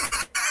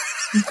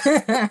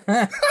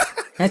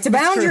 That's a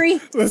boundary.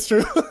 That's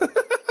true.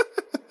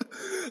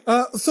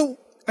 So,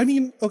 I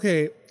mean,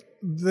 okay,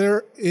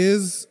 there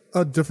is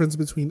a difference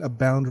between a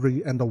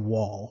boundary and a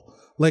wall.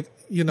 Like,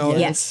 you know,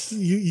 Yes.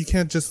 you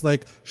can't just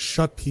like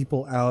shut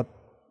people out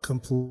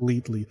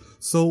completely.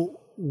 So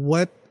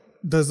what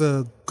does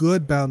a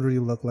good boundary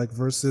look like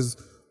versus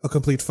a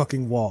complete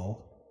fucking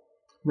wall?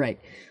 Right.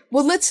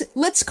 Well,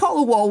 let's call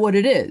a wall what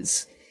it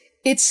is.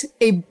 It's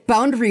a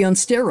boundary on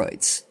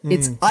steroids.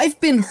 It's I've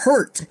been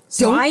hurt.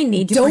 So I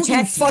need to don't you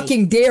protect me.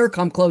 fucking dare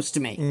come close to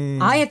me.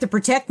 I have to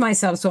protect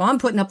myself, so I'm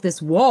putting up this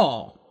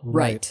wall.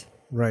 Right.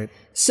 Right.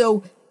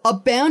 So a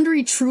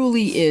boundary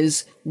truly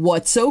is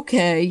what's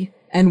okay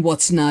and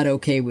what's not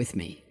okay with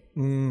me.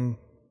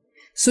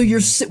 So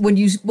when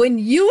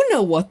you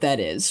know what that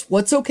is,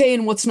 what's okay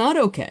and what's not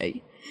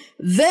okay,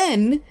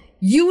 then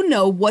you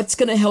know what's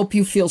going to help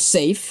you feel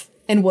safe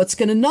and what's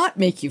going to not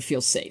make you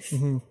feel safe.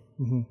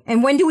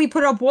 And when do we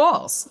put up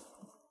walls?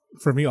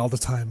 For me all the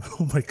time.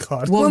 Oh my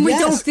god. Well, When we yes,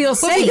 don't feel but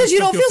safe. because you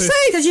don't feel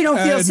safe. Because you don't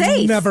feel I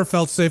safe. never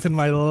felt safe in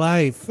my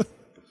life.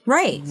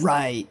 Right.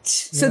 Right.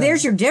 So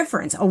there's your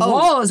difference. A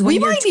wall is when we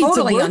you're might need to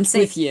totally work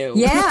unsafe. with you.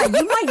 Yeah,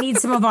 you might need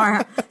some of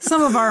our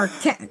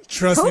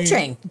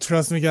coaching.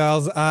 Trust me,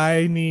 gals.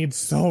 I need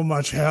so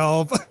much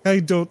help. I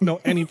don't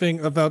know anything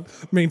about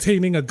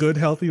maintaining a good,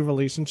 healthy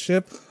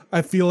relationship.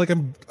 I feel like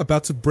I'm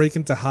about to break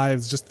into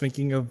hives just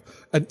thinking of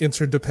an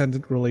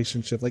interdependent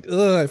relationship. Like,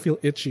 I feel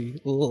itchy.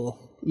 Ugh.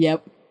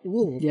 Yep.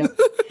 Yep.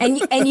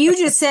 And you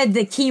just said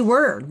the key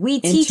word. We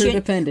teach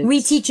Interdependence.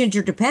 We teach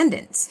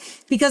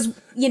interdependence because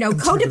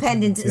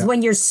codependence is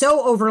when you're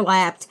so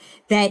overlapped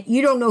that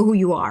you don't know who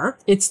you are.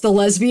 It's the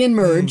lesbian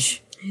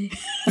merge.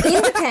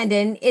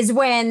 Independent is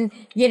when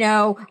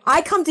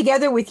I come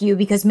together with you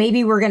because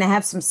maybe we're going to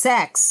have some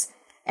sex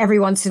every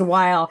once in a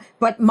while,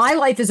 but my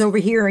life is over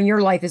here and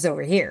your life is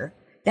over here.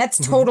 That's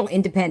total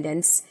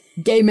independence.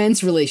 Gay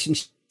men's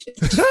relationship.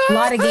 A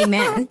lot of gay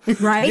men,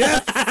 right?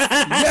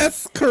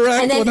 Yes,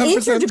 correct. And then 100%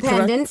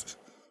 interdependent, correct.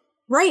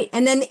 right?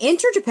 And then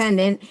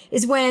interdependent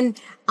is when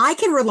I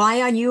can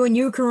rely on you and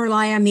you can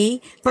rely on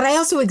me, but I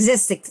also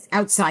exist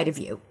outside of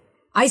you.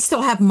 I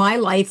still have my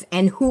life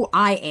and who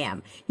I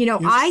am.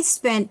 I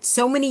spent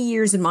so many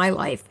years in my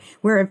life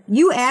where if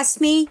you asked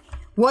me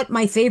what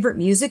my favorite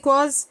music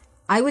was,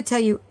 I would tell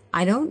you,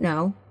 I don't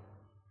know.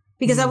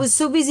 Because I was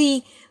so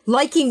busy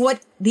liking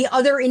what the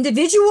other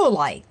individual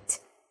liked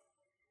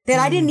that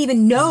I didn't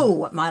even know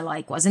what my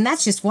like was. And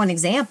that's just one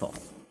example.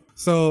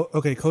 So,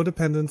 okay,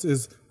 codependence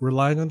is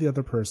relying on the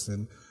other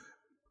person.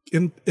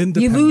 Independence,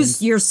 You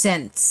lose your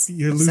sense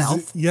you of lose,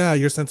 self. yeah,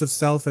 your sense of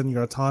self and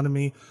your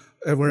autonomy.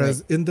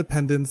 Whereas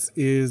independence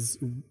is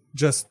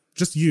just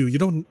you. You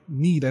don't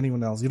need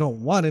anyone else. You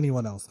don't want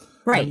anyone else.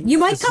 Right. You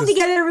might come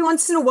together every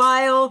once in a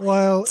while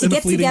to in get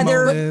a fleeting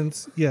together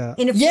moment, yeah.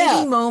 in a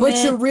fleeting moment.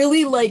 But you're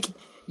really like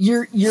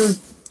you're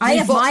I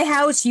have my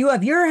house, you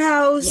have your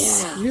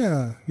house.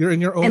 Yeah, you're in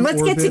your own And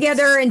let's get orbit.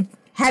 together and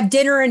have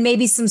dinner and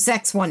maybe some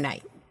sex one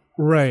night.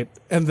 Right.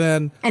 And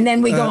then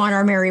we go on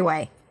our merry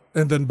way.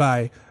 and then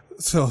bye.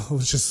 So it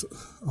was just,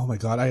 oh my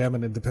God, I am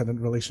an independent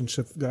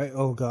relationship guy.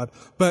 Oh God.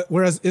 But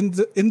whereas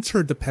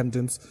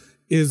interdependence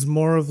is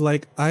more of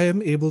like, I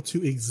am able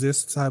to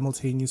exist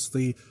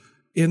simultaneously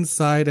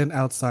inside and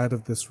outside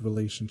of this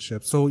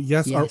relationship. So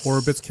yes, our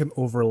orbits can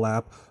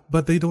overlap,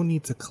 but they don't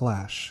need to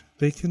clash.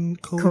 They can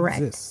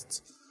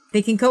coexist. Correct.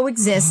 They can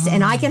coexist,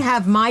 and I can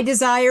have my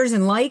desires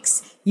and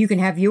likes. You can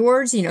have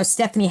yours.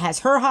 Stephanie has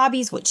her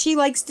hobbies, what she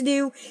likes to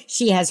do.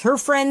 She has her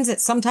friends that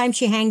sometimes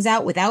she hangs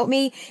out without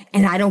me,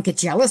 and I don't get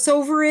jealous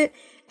over it,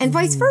 and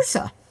vice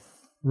versa.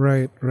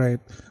 Right, right.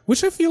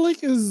 Which I feel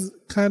like is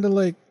kind of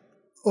like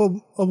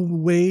a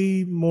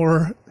way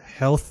more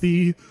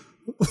healthy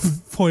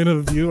point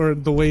of view, or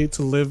the way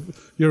to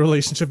live your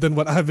relationship, than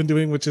what I've been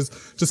doing, which is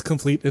just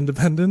complete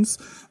independence.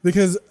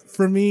 Because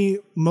for me,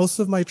 most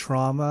of my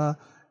trauma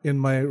in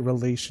my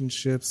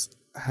relationships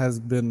has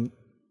been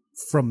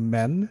from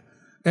men.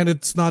 And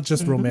it's not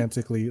just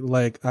romantically.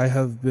 Like, I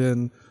have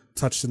been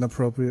touched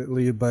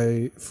inappropriately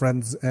by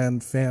friends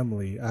and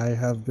family. I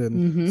have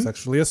been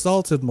sexually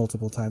assaulted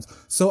multiple times.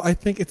 So I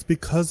think it's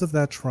because of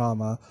that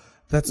trauma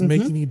that's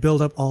making me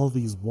build up all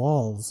these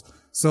walls.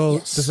 So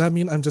does that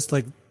mean I'm just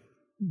like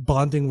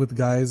bonding with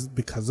guys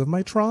because of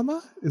my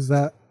trauma? Is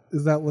that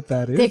what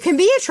that is? There can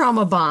be a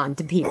trauma bond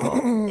to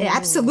people.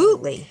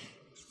 Absolutely.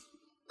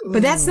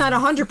 But that's not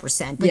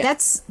 100%.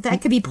 But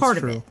that could be part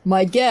of it.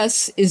 My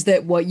guess is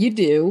that what you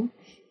do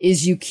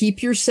is you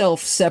keep yourself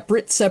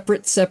separate.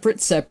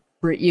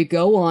 You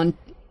go on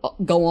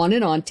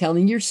and on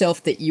telling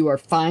yourself that you are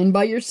fine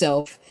by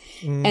yourself.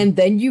 And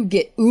then you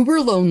get uber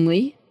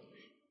lonely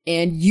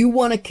and you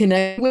want to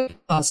connect with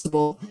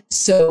possible.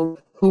 So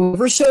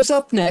whoever shows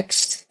up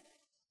next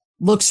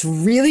looks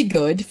really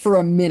good for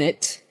a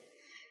minute.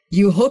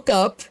 You hook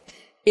up.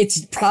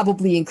 It's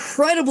probably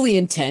incredibly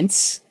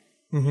intense.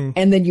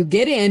 And then you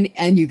get in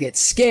and you get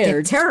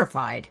scared. Get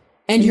terrified.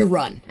 And you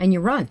run.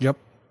 Yep.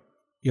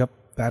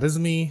 That is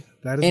me.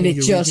 And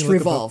it just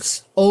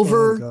revolves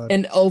over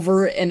and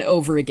over and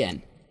over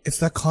again. It's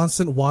that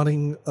constant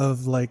wanting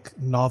of like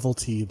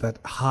novelty, that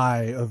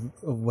high of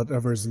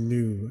whatever's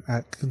new,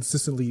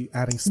 consistently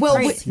adding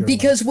spice to your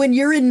because life. When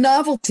you're in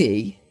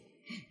novelty,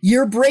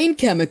 your brain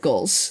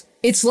chemicals,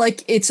 it's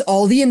like it's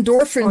all the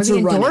endorphins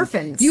are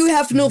running. You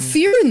have no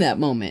fear in that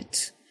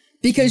moment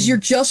because you're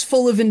just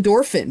full of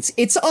endorphins.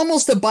 It's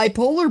almost a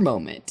bipolar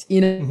moment,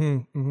 you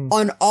know,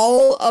 on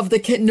all of the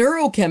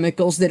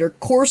neurochemicals that are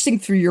coursing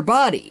through your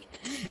body.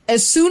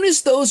 As soon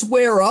as those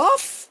wear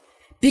off,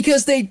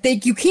 because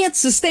you can't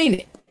sustain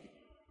it.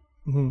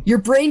 Your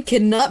brain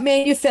cannot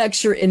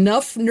manufacture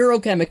enough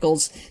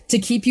neurochemicals to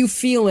keep you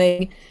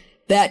feeling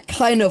that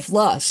kind of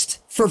lust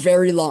for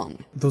very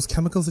long. Those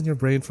chemicals in your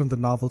brain from the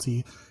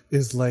novelty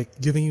is like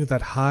giving you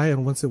that high,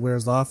 and once it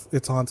wears off,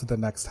 it's on to the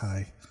next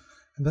high.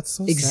 And that's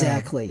so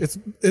exactly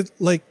sad. It's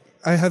like,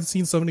 I have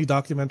seen so many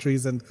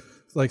documentaries, and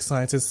like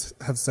scientists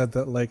have said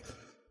that like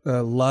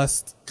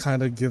lust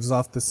kind of gives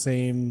off the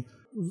same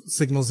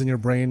signals in your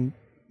brain,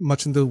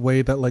 much in the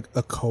way that like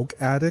a coke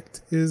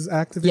addict is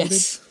activated.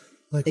 Yes,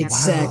 like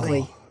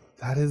exactly. Wow,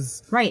 that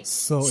is right.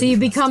 So you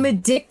become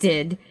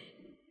addicted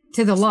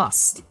to the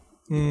lust.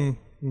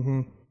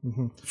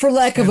 For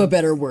lack of a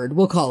better word,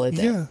 we'll call it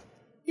that.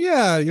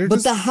 Yeah.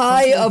 But the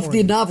high of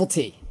the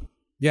novelty.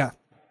 Yeah.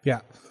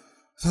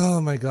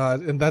 Oh my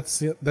God. And that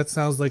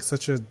sounds like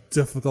such a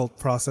difficult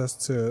process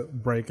to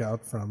break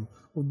out from.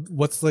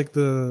 What's like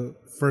the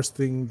first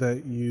thing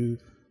that you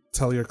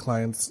tell your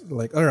clients,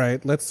 like, all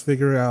right, let's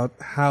figure out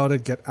how to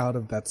get out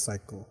of that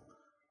cycle?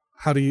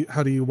 How do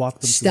you walk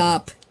them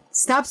Stop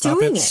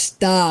doing it.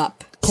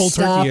 Stop. Cold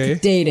Stop turkey, eh?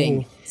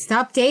 dating. Ooh.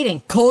 Stop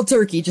dating. Cold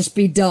turkey. Just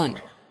be done.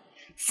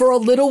 For a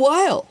little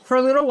while.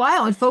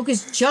 And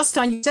focus just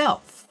on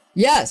yourself.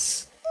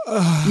 Yes.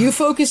 You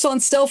focus on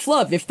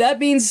self-love. If that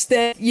means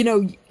that,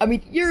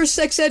 you're a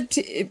sex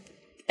ed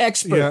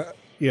expert.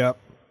 Yeah.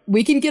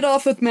 We can get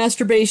off with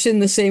masturbation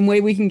the same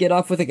way we can get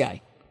off with a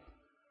guy.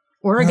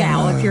 Or a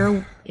gal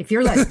if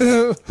you're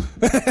lesbian.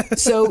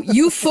 So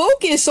you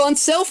focus on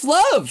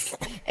self-love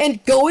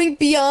and going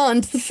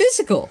beyond the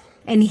physical.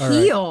 And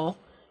heal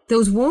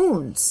those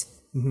wounds.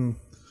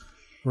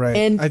 Right.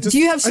 And do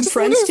you have some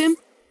friends, Tim?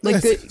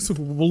 Like a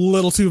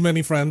little too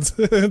many friends,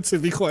 to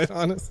be quite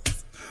honest.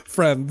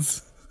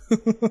 Friends.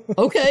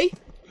 Okay.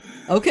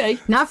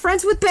 Not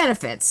friends with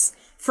benefits.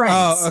 Friends.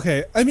 Oh,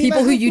 okay. I mean,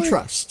 people who you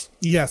trust.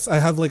 Yes, I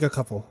have like a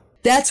couple.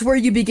 That's where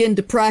you begin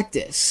to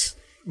practice.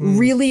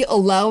 Really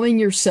allowing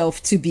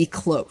yourself to be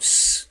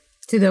close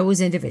to those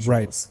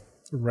individuals.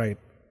 Right.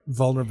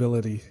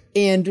 Vulnerability.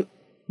 And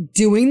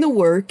doing the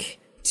work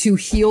to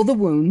heal the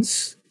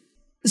wounds.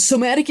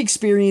 Somatic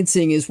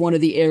experiencing is one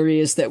of the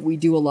areas that we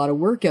do a lot of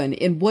work on.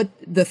 And what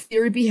the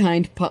theory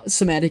behind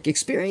somatic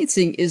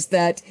experiencing is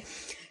that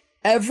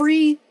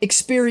every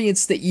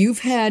experience that you've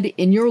had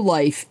in your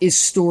life is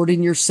stored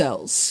in your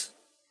cells.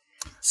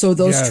 So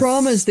those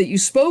traumas that you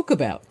spoke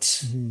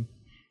about,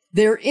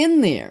 they're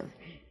in there.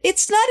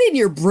 It's not in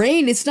your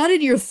brain. It's not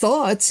in your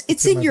thoughts.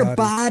 It's in your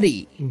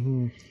body.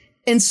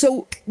 And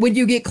so when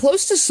you get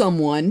close to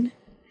someone,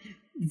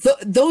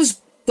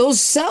 those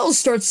cells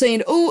start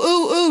saying,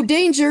 oh,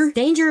 danger.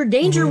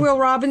 Danger, Will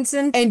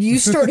Robinson. And you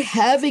start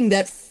having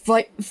that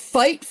fight,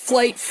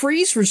 flight,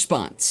 freeze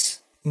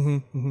response.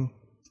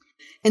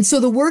 And so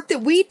the work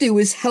that we do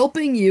is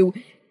helping you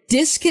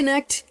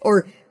disconnect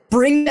or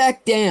bring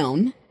back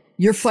down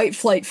your fight,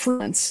 flight,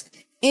 freeze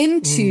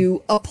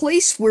into a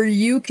place where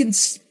you can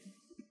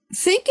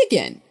think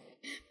again.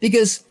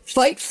 Because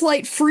fight,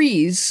 flight,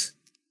 freeze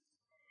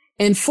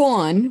and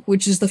fawn,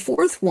 which is the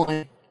fourth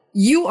one,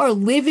 you are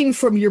living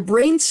from your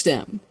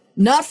brainstem,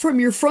 not from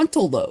your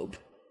frontal lobe.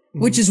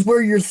 which is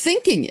where your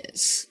thinking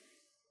is.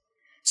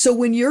 So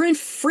when you're in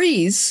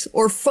freeze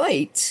or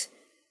fight,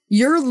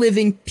 you're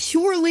living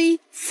purely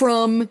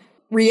from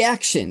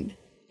reaction.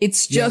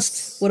 It's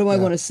just, what do I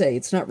want to say?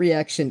 It's not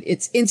reaction.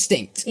 It's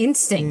instinct.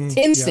 Instinct.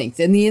 Instinct.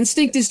 And the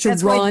instinct is to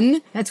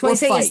run. That's why I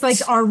say fight. it's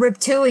like our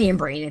reptilian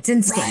brain. It's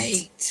instinct.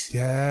 Right.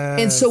 Yes.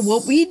 And so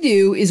what we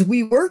do is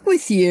we work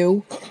with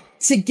you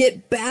to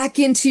get back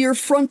into your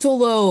frontal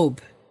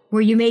lobe.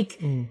 Where you make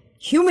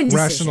human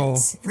rational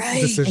decisions.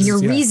 Right. decisions. And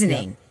you're yeah,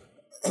 reasoning.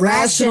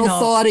 Rational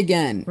thought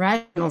again.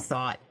 Rational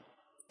thought.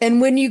 And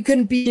when you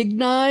can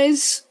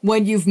recognize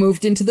when you've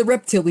moved into the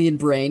reptilian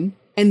brain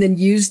and then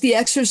use the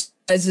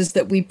exercises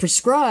that we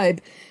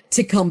prescribe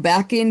to come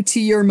back into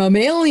your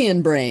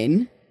mammalian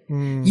brain,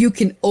 you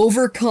can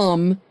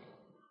overcome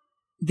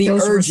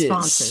those urges,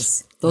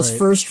 responses. Those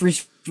first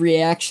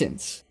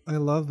reactions. I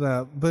love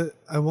that. But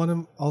I want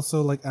to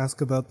also like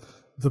ask about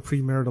the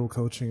premarital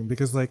coaching,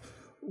 because like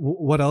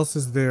what else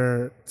is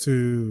there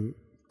to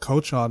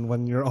coach on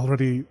when you're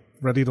already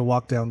ready to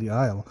walk down the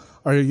aisle?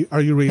 Are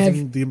you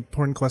raising the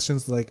important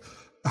questions like,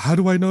 how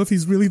do I know if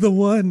he's really the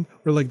one?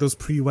 Or like those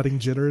pre-wedding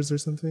jitters or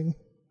something?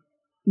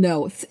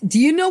 No. Do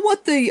you know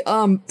what the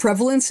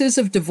prevalence is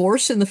of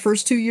divorce in the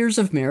first 2 years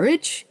of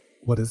marriage?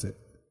 What is it?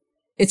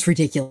 It's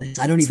ridiculous.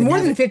 I don't even more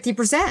know. than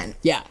 50%.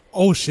 Yeah.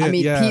 Oh shit. I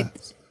mean, yeah.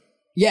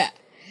 Yeah.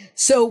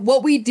 So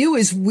what we do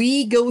is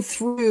we go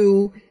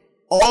through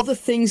all the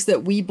things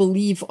that we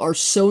believe are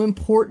so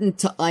important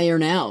to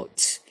iron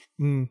out.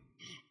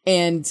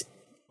 And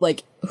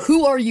like,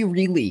 who are you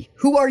really?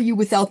 Who are you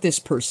without this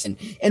person?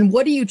 And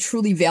what do you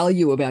truly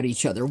value about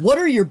each other? What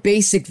are your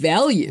basic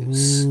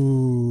values?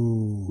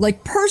 Ooh.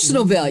 Like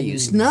personal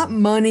values, not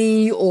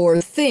money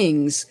or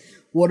things.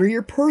 What are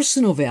your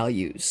personal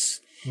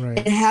values? Right.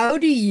 And how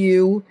do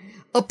you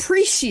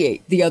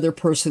appreciate the other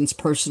person's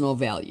personal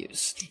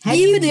values,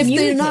 even if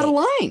they're not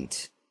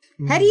aligned?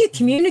 How do you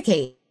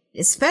communicate,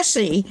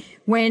 especially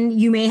when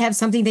you may have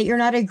something that you're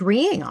not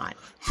agreeing on?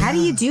 How do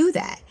you do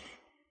that?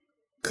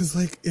 Because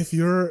like if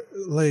you're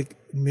like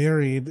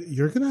married,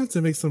 you're gonna have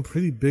to make some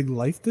pretty big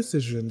life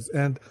decisions,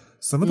 and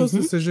some of those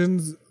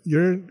decisions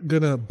you're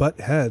gonna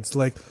butt heads,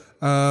 like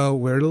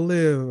where to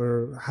live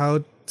or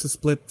how to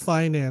split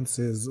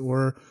finances,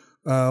 or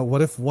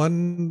what if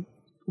one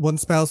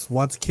spouse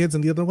wants kids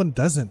and the other one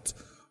doesn't?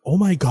 Oh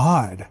my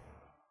god,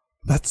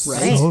 that's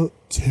so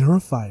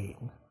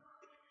terrifying.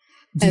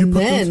 Do you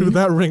put them through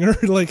that ringer?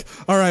 Like,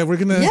 all right, we're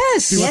gonna do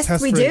a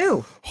test we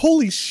do.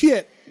 Holy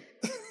shit.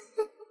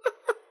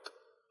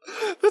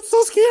 That's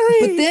so scary.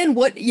 But then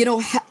what,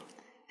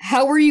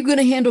 how are you going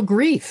to handle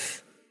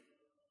grief?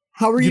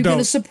 How are you going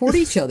to support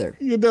each other?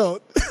 You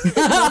don't.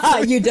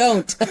 You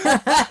don't. You do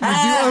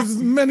as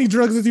many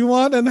drugs as you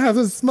want and have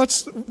as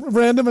much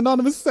random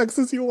anonymous sex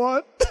as you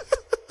want.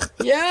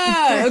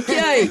 Yeah,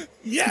 okay.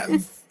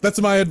 Yes. That's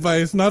my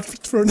advice, not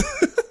for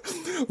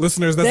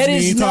listeners. That's me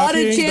is not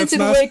talking.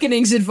 Enchanted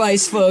Awakenings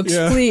advice, folks.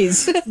 Yeah.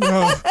 Please.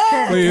 No,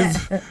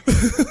 please.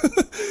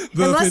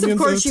 Unless, of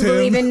course, you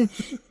believe in...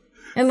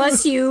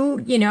 Unless you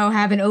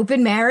have an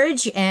open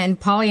marriage and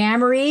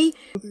polyamory.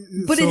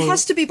 But it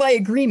has to be by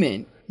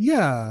agreement.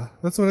 Yeah,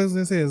 that's what I was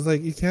going to say. It's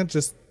like, you can't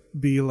just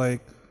be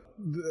like,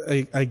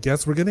 I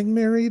guess we're getting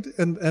married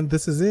and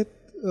this is it.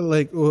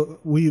 Like,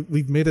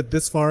 we've made it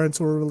this far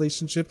into a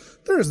relationship.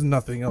 There's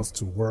nothing else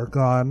to work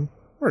on.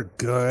 We're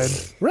good,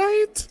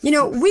 right?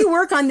 We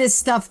work on this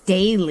stuff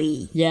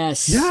daily.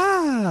 Yes.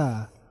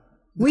 Yeah.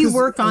 We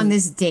work on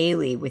this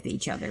daily with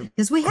each other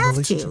because we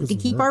have to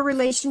keep our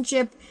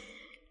relationship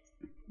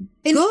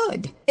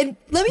good. And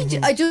let me,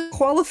 I just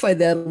qualify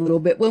that a little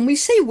bit. When we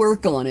say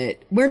work on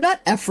it, we're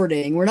not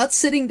efforting. We're not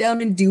sitting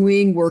down and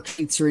doing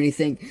worksheets or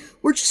anything.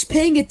 We're just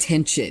paying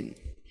attention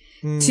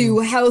to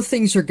how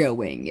things are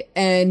going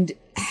and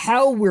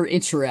how we're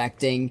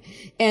interacting.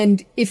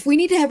 And if we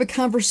need to have a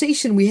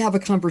conversation, we have a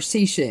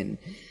conversation.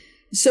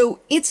 So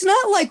it's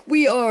not like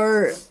we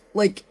are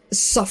like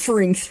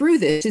suffering through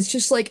this. It's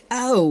just like,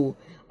 oh,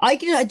 I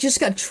just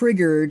got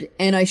triggered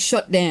and I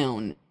shut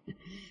down.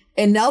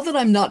 And now that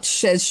I'm not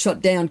as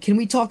shut down, can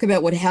we talk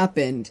about what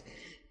happened?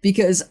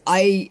 Because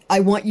I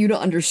want you to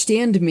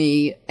understand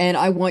me, and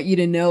I want you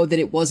to know that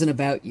it wasn't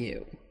about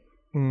you.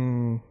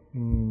 Or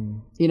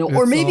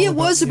maybe it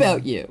was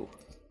about you.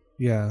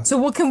 Yeah. So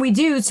what can we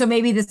do so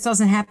maybe this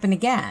doesn't happen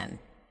again?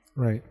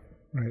 Right.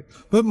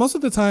 But most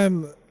of the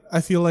time,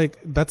 I feel like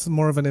that's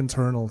more of an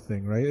internal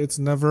thing, right? It's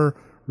never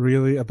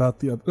really about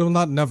the other. Well,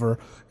 not never.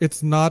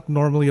 It's not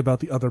normally about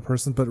the other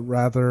person, but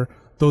rather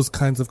those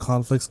kinds of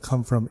conflicts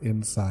come from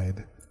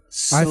inside.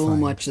 So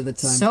much of the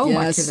time. So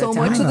much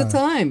of the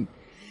time.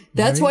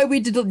 That's why we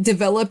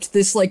developed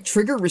this like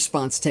trigger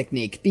response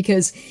technique,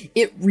 because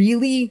it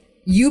really,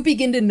 you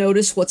begin to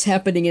notice what's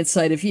happening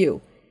inside of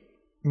you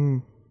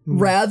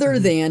rather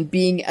than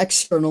being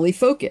externally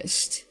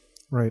focused.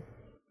 Right.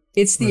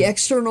 It's the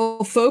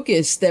external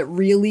focus that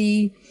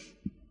really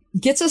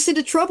gets us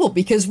into trouble,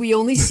 because we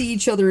only see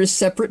each other as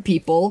separate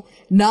people,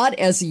 not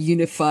as a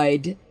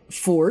unified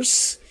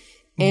force.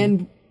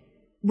 And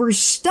we're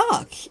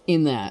stuck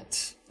in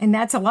that. And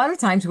that's a lot of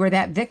times where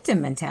that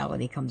victim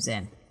mentality comes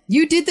in.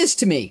 You did this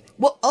to me.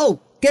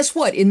 Well, guess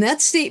what? In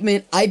that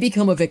statement, I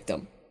become a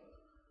victim.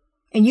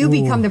 And you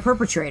become the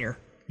perpetrator.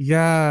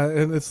 Yeah,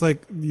 and it's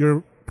like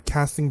you're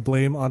casting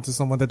blame onto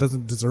someone that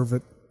doesn't deserve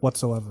it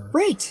whatsoever.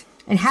 Right.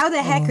 And how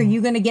the heck are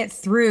you going to get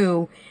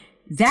through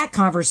that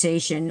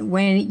conversation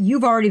when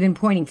you've already been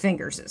pointing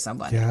fingers at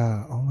somebody?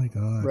 Yeah, oh my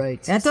God.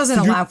 Right. That doesn't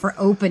allow for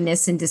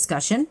openness and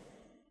discussion.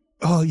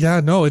 Oh, yeah,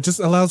 no, it just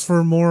allows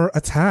for more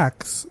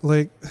attacks.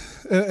 Like,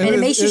 And it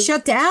makes you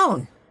shut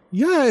down.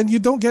 Yeah, and you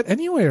don't get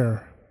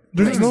anywhere.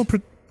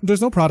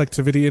 There's no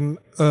productivity in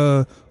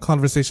a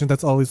conversation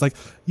that's always like,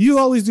 you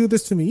always do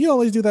this to me, you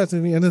always do that to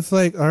me. And it's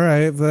like, all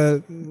right, but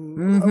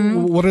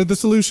what are the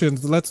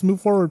solutions? Let's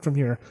move forward from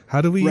here.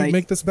 How do we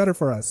make this better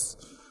for us?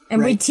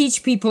 And we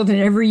teach people to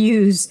never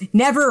use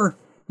never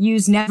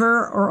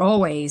or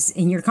always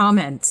in your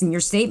comments, in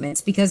your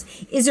statements, because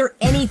is there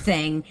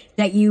anything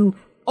that you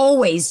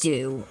always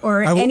do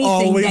or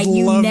anything that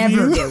you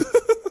never do?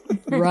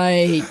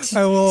 Right.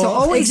 I will. So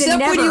always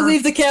Except when you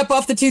leave the cap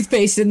off the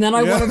toothpaste, and then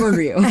I want to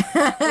murder you.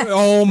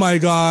 Oh my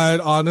God.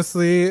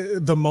 Honestly,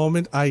 the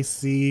moment I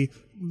see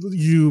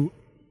you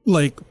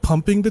like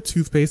pumping the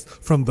toothpaste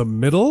from the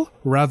middle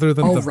rather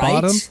than the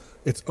bottom,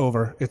 it's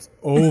over. It's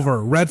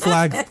over. Red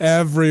flags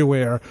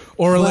everywhere.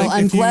 Or well, like,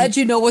 I'm glad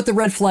you know what the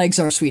red flags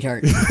are,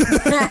 sweetheart.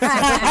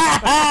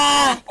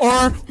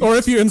 or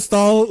if you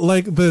install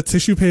like the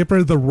tissue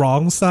paper the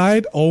wrong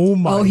side, oh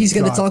my God. Oh, he's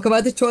going to talk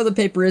about the toilet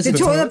paper, isn't the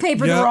toilet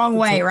paper the wrong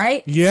way,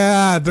 right?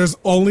 Yeah, there's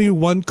only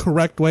one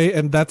correct way,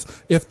 and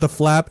that's if the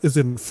flap is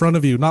in front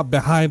of you, not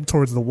behind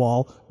towards the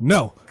wall.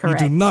 No,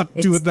 correct. You do not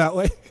do it that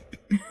way.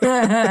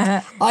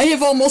 I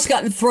have almost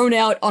gotten thrown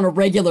out on a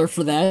regular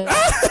for that.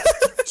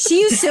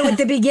 She used to at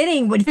the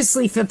beginning would just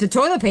flip the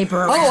toilet paper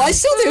around. Oh, I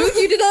still do.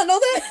 You did not know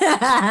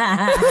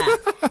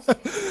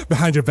that?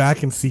 Behind your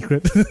back in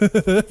secret.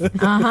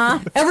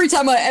 Every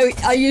time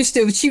I used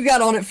to, she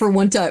got on it for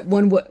one time,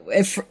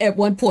 at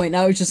one point.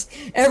 I was just,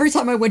 every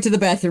time I went to the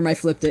bathroom, I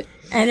flipped it.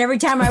 And every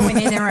time I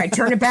went in there, I'd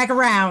turn it back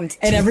around.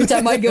 And every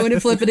time I'd go in and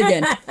flip it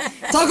again.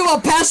 Talk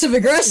about passive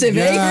aggressive,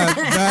 Yeah,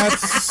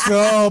 that's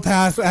so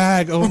passive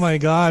ag. Oh my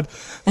God.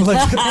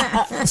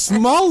 Like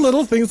small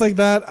little things like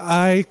that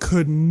I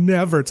could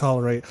never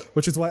tolerate,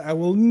 which is why I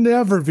will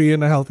never be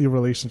in a healthy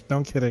relationship. No,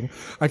 I'm kidding.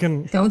 I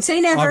can. Don't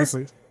say never.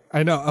 Obviously.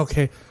 I know.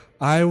 Okay.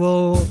 I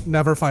will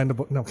never find a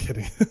no,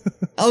 kidding.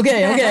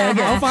 Okay.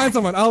 I'll find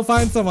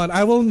someone.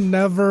 I will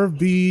never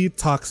be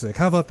toxic.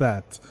 How about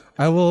that?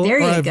 I will. There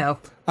you go.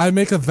 I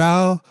make a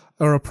vow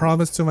or a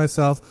promise to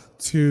myself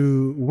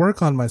to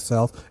work on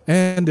myself.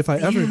 And if I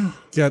ever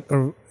get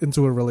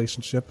into a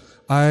relationship,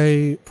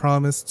 I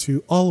promise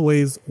to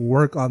always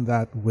work on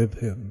that with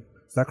him.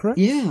 Is that correct?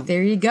 Yeah.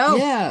 There you go.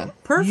 Yeah.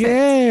 Perfect.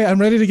 Yay,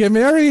 I'm ready to get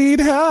married.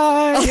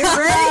 Hi.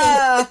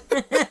 You're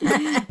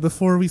ready.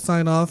 Before we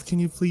sign off, can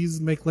you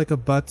please make like a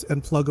butt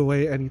and plug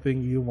away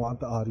anything you want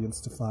the audience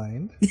to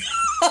find?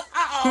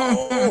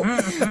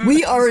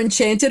 We are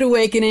Enchanted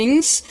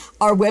Awakenings.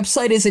 Our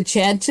website is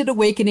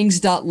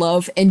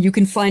enchantedawakenings.love, and you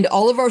can find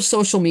all of our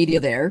social media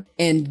there.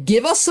 And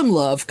give us some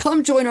love.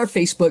 Come join our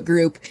Facebook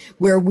group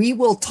where we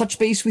will touch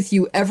base with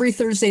you every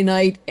Thursday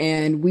night,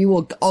 and we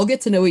will all get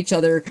to know each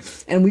other,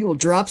 and we will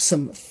drop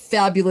some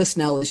fabulous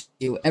knowledge to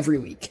you every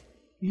week.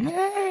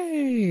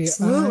 Yay!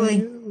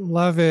 Absolutely. I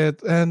love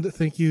it. And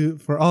thank you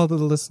for all the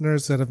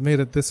listeners that have made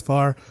it this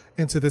far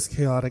into this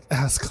chaotic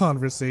ass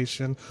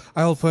conversation.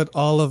 I'll put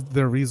all of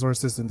their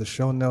resources in the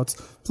show notes.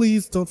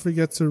 Please don't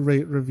forget to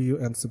rate, review,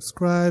 and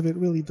subscribe. It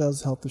really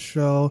does help the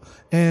show.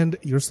 And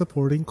you're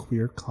supporting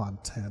queer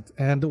content.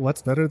 And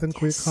what's better than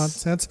queer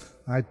content?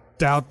 I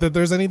doubt that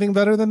there's anything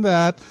better than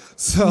that.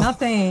 So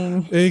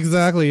Nothing.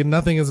 Exactly.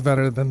 Nothing is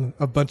better than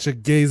a bunch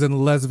of gays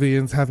and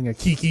lesbians having a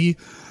kiki.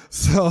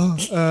 So,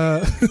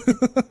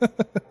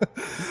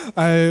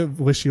 I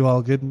wish you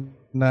all good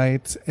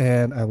night,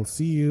 and I will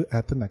see you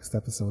at the next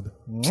episode.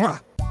 Mwah!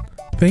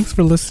 Thanks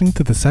for listening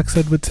to the Sex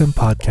Ed with Tim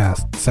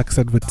podcast. Sex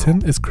Ed with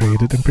Tim is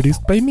created and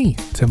produced by me,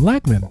 Tim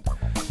Lagman.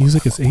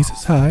 Music is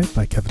Aces High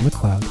by Kevin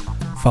MacLeod.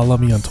 Follow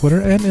me on Twitter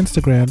and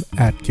Instagram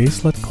at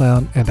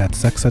GaySlutClown and at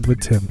Sex Ed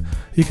with Tim.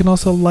 You can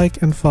also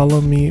like and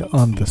follow me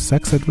on the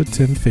Sex Ed with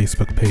Tim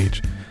Facebook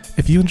page.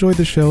 If you enjoyed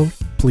the show,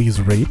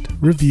 please rate,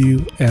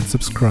 review, and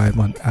subscribe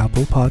on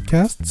Apple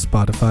Podcasts,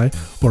 Spotify,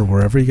 or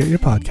wherever you get your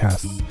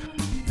podcasts.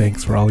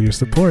 Thanks for all your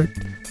support,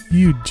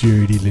 you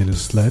dirty little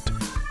slut.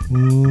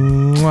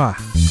 Mwah.